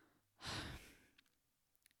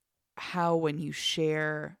when you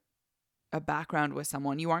share a background with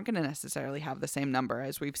someone, you aren't going to necessarily have the same number.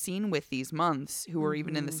 As we've seen with these months who are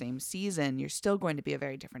even in the same season, you're still going to be a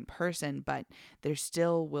very different person, but there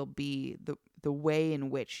still will be the way in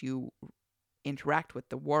which you interact with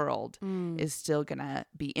the world is still gonna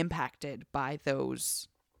be impacted by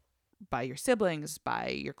your siblings, by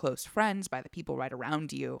your close friends, by the people right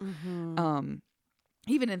around you.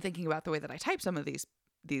 Even in thinking about the way that I type some of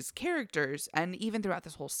these characters, and even throughout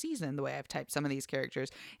this whole season, the way I've typed some of these characters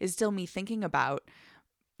is still me thinking about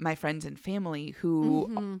my friends and family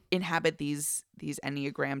who inhabit these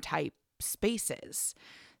Enneagram type spaces.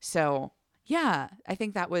 So yeah, I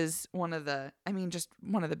think that was one of the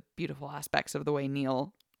beautiful aspects of the way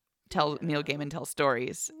Neil Gaiman tells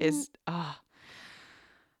stories is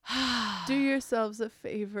do yourselves a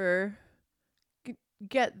favor,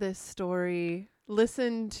 get this story,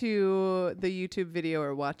 listen to the YouTube video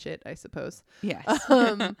or watch it, I suppose. Yes.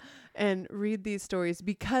 And read these stories,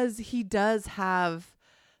 because he does have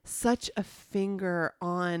such a finger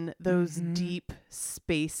on those deep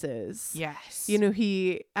spaces. Yes. You know,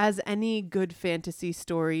 he, as any good fantasy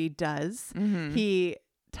story does, he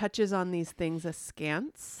touches on these things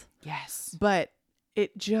askance. Yes. But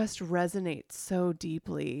it just resonates so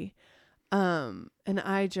deeply. And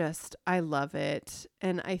I love it.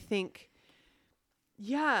 And I think,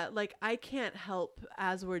 yeah, like I can't help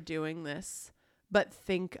as we're doing this but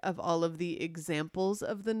think of all of the examples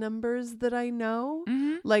of the numbers that I know.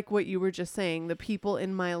 Like what you were just saying, the people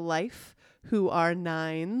in my life who are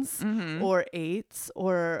 9s or 8s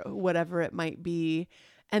or whatever it might be.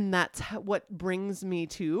 And that's what brings me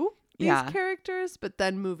to these characters, but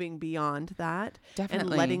then moving beyond that.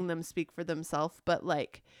 Definitely. And letting them speak for themselves. But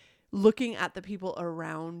like looking at the people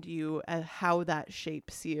around you and how that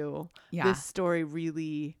shapes you. Yeah. This story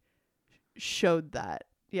really showed that.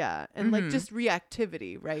 Yeah. And like just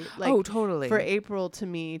reactivity, right? Like, oh, totally. For April, to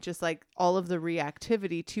me, just like all of the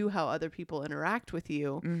reactivity to how other people interact with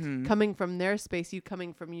you, coming from their space, you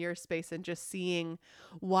coming from your space, and just seeing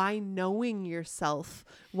why knowing yourself,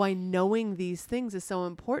 why knowing these things is so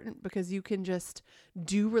important, because you can just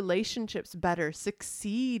do relationships better,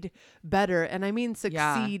 succeed better. And I mean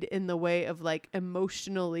succeed in the way of like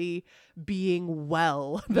emotionally being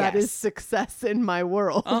well. That is success in my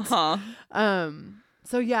world.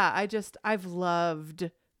 So yeah, I've loved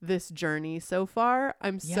this journey so far.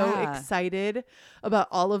 I'm so excited about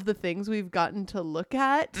all of the things we've gotten to look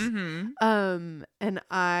at. And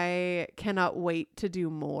I cannot wait to do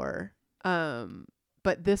more.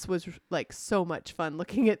 But this was like so much fun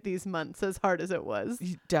looking at these months, as hard as it was.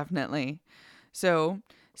 Definitely. So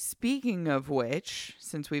speaking of which,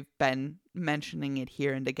 since we've been mentioning it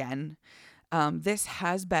here and again, this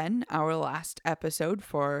has been our last episode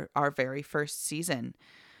for our very first season.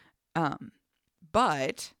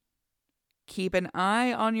 But keep an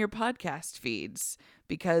eye on your podcast feeds,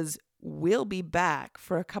 because we'll be back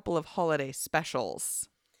for a couple of holiday specials.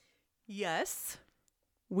 Yes,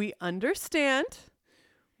 we understand.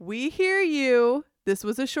 We hear you. This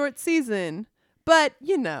was a short season, but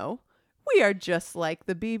you know, we are just like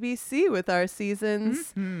the BBC with our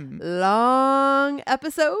seasons. Long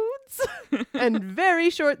episodes and very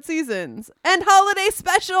short seasons and holiday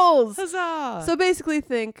specials. Huzzah! So basically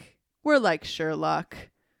think we're like Sherlock.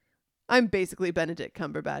 I'm basically Benedict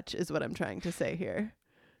Cumberbatch is what I'm trying to say here.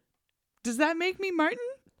 Does that make me Martin?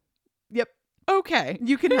 Yep. Okay.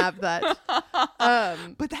 You can have that.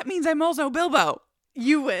 But that means I'm also Bilbo.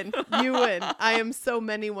 You win. You win. I am so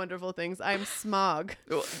many wonderful things. I'm Smog.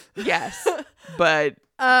 Yes. But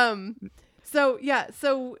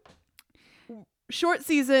so short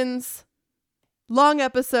seasons, long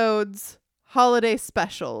episodes, holiday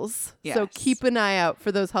specials. Yes. So keep an eye out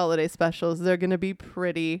for those holiday specials. They're going to be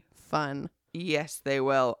pretty fun. Yes, they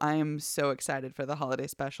will. I am so excited for the holiday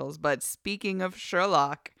specials. But speaking of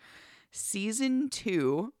Sherlock, season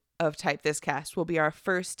 2 of Type This Cast will be our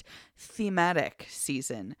first thematic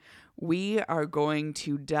season. We are going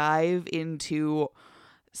to dive into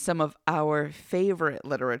some of our favorite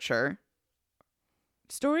literature.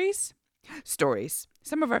 Stories.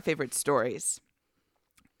 Some of our favorite stories.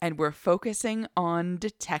 And we're focusing on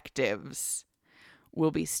detectives.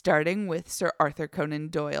 We'll be starting with Sir Arthur Conan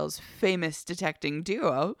Doyle's famous detecting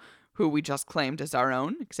duo, who we just claimed as our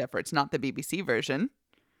own, except for it's not the BBC version,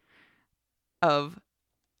 of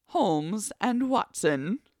Holmes and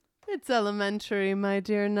Watson. It's elementary, my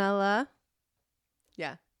dear Nella.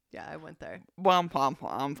 Yeah, I went there. Womp, womp,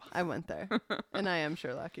 womp. I went there. And I am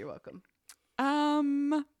Sherlock. You're welcome.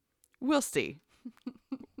 We'll see.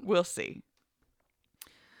 We'll see.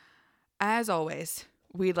 As always,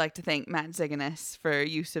 we'd like to thank Matt Ziganis for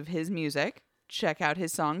use of his music. Check out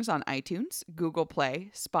his songs on iTunes, Google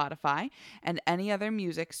Play, Spotify, and any other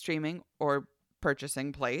music streaming or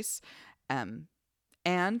purchasing place. And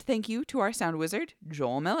thank you to our sound wizard,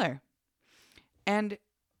 Joel Miller. And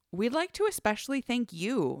we'd like to especially thank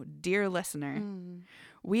you, dear listener.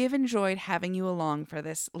 We have enjoyed having you along for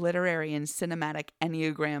this literary and cinematic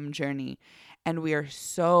Enneagram journey, and we are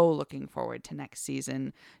so looking forward to next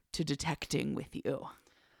season to detecting with you.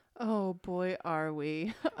 Oh boy, are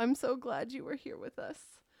we. I'm so glad you were here with us.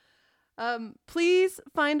 Please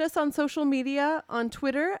find us on social media, on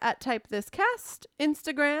Twitter @TypeThisCast,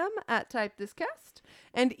 Instagram @TypeThisCast,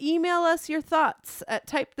 and email us your thoughts at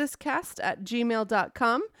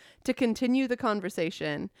typethiscast@gmail.com to continue the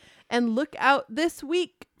conversation. And look out this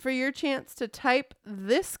week for your chance to type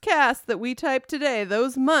this cast that we typed today,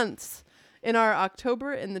 those months, in our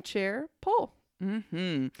October in the Chair poll.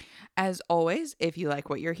 As always, if you like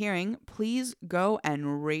what you're hearing, please go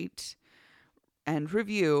and rate and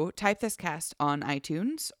review Type This Cast on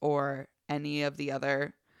iTunes or any of the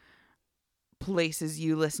other places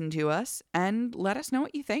you listen to us, and let us know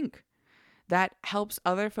what you think. That helps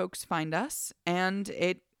other folks find us, and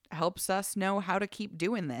it helps us know how to keep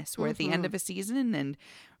doing this. We're at the end of a season, and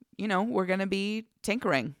we're going to be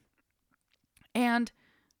tinkering. And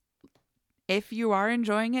if you are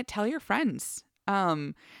enjoying it, tell your friends.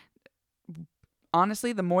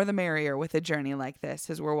 Honestly, the more the merrier with a journey like this,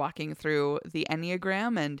 as we're walking through the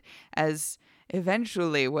Enneagram, and as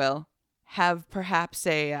eventually we'll have perhaps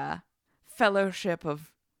a fellowship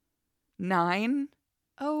of 9.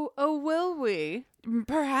 Oh, will we?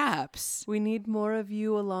 Perhaps. We need more of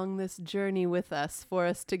you along this journey with us for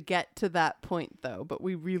us to get to that point, though. But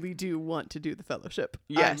we really do want to do the fellowship.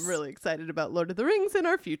 Yes. I'm really excited about Lord of the Rings in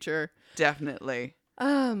our future. Definitely.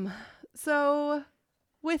 So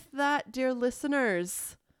with that, dear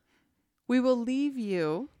listeners, we will leave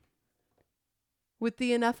you with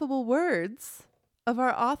the ineffable words of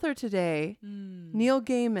our author today, Neil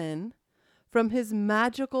Gaiman, from his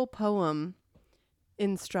magical poem,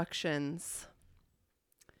 Instructions.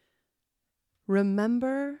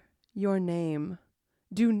 Remember your name.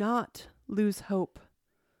 Do not lose hope.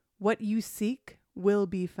 What you seek will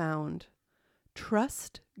be found.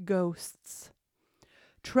 Trust ghosts.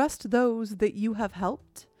 Trust those that you have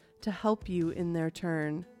helped to help you in their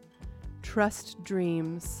turn. Trust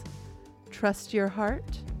dreams. Trust your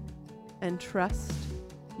heart. And trust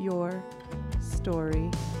your story.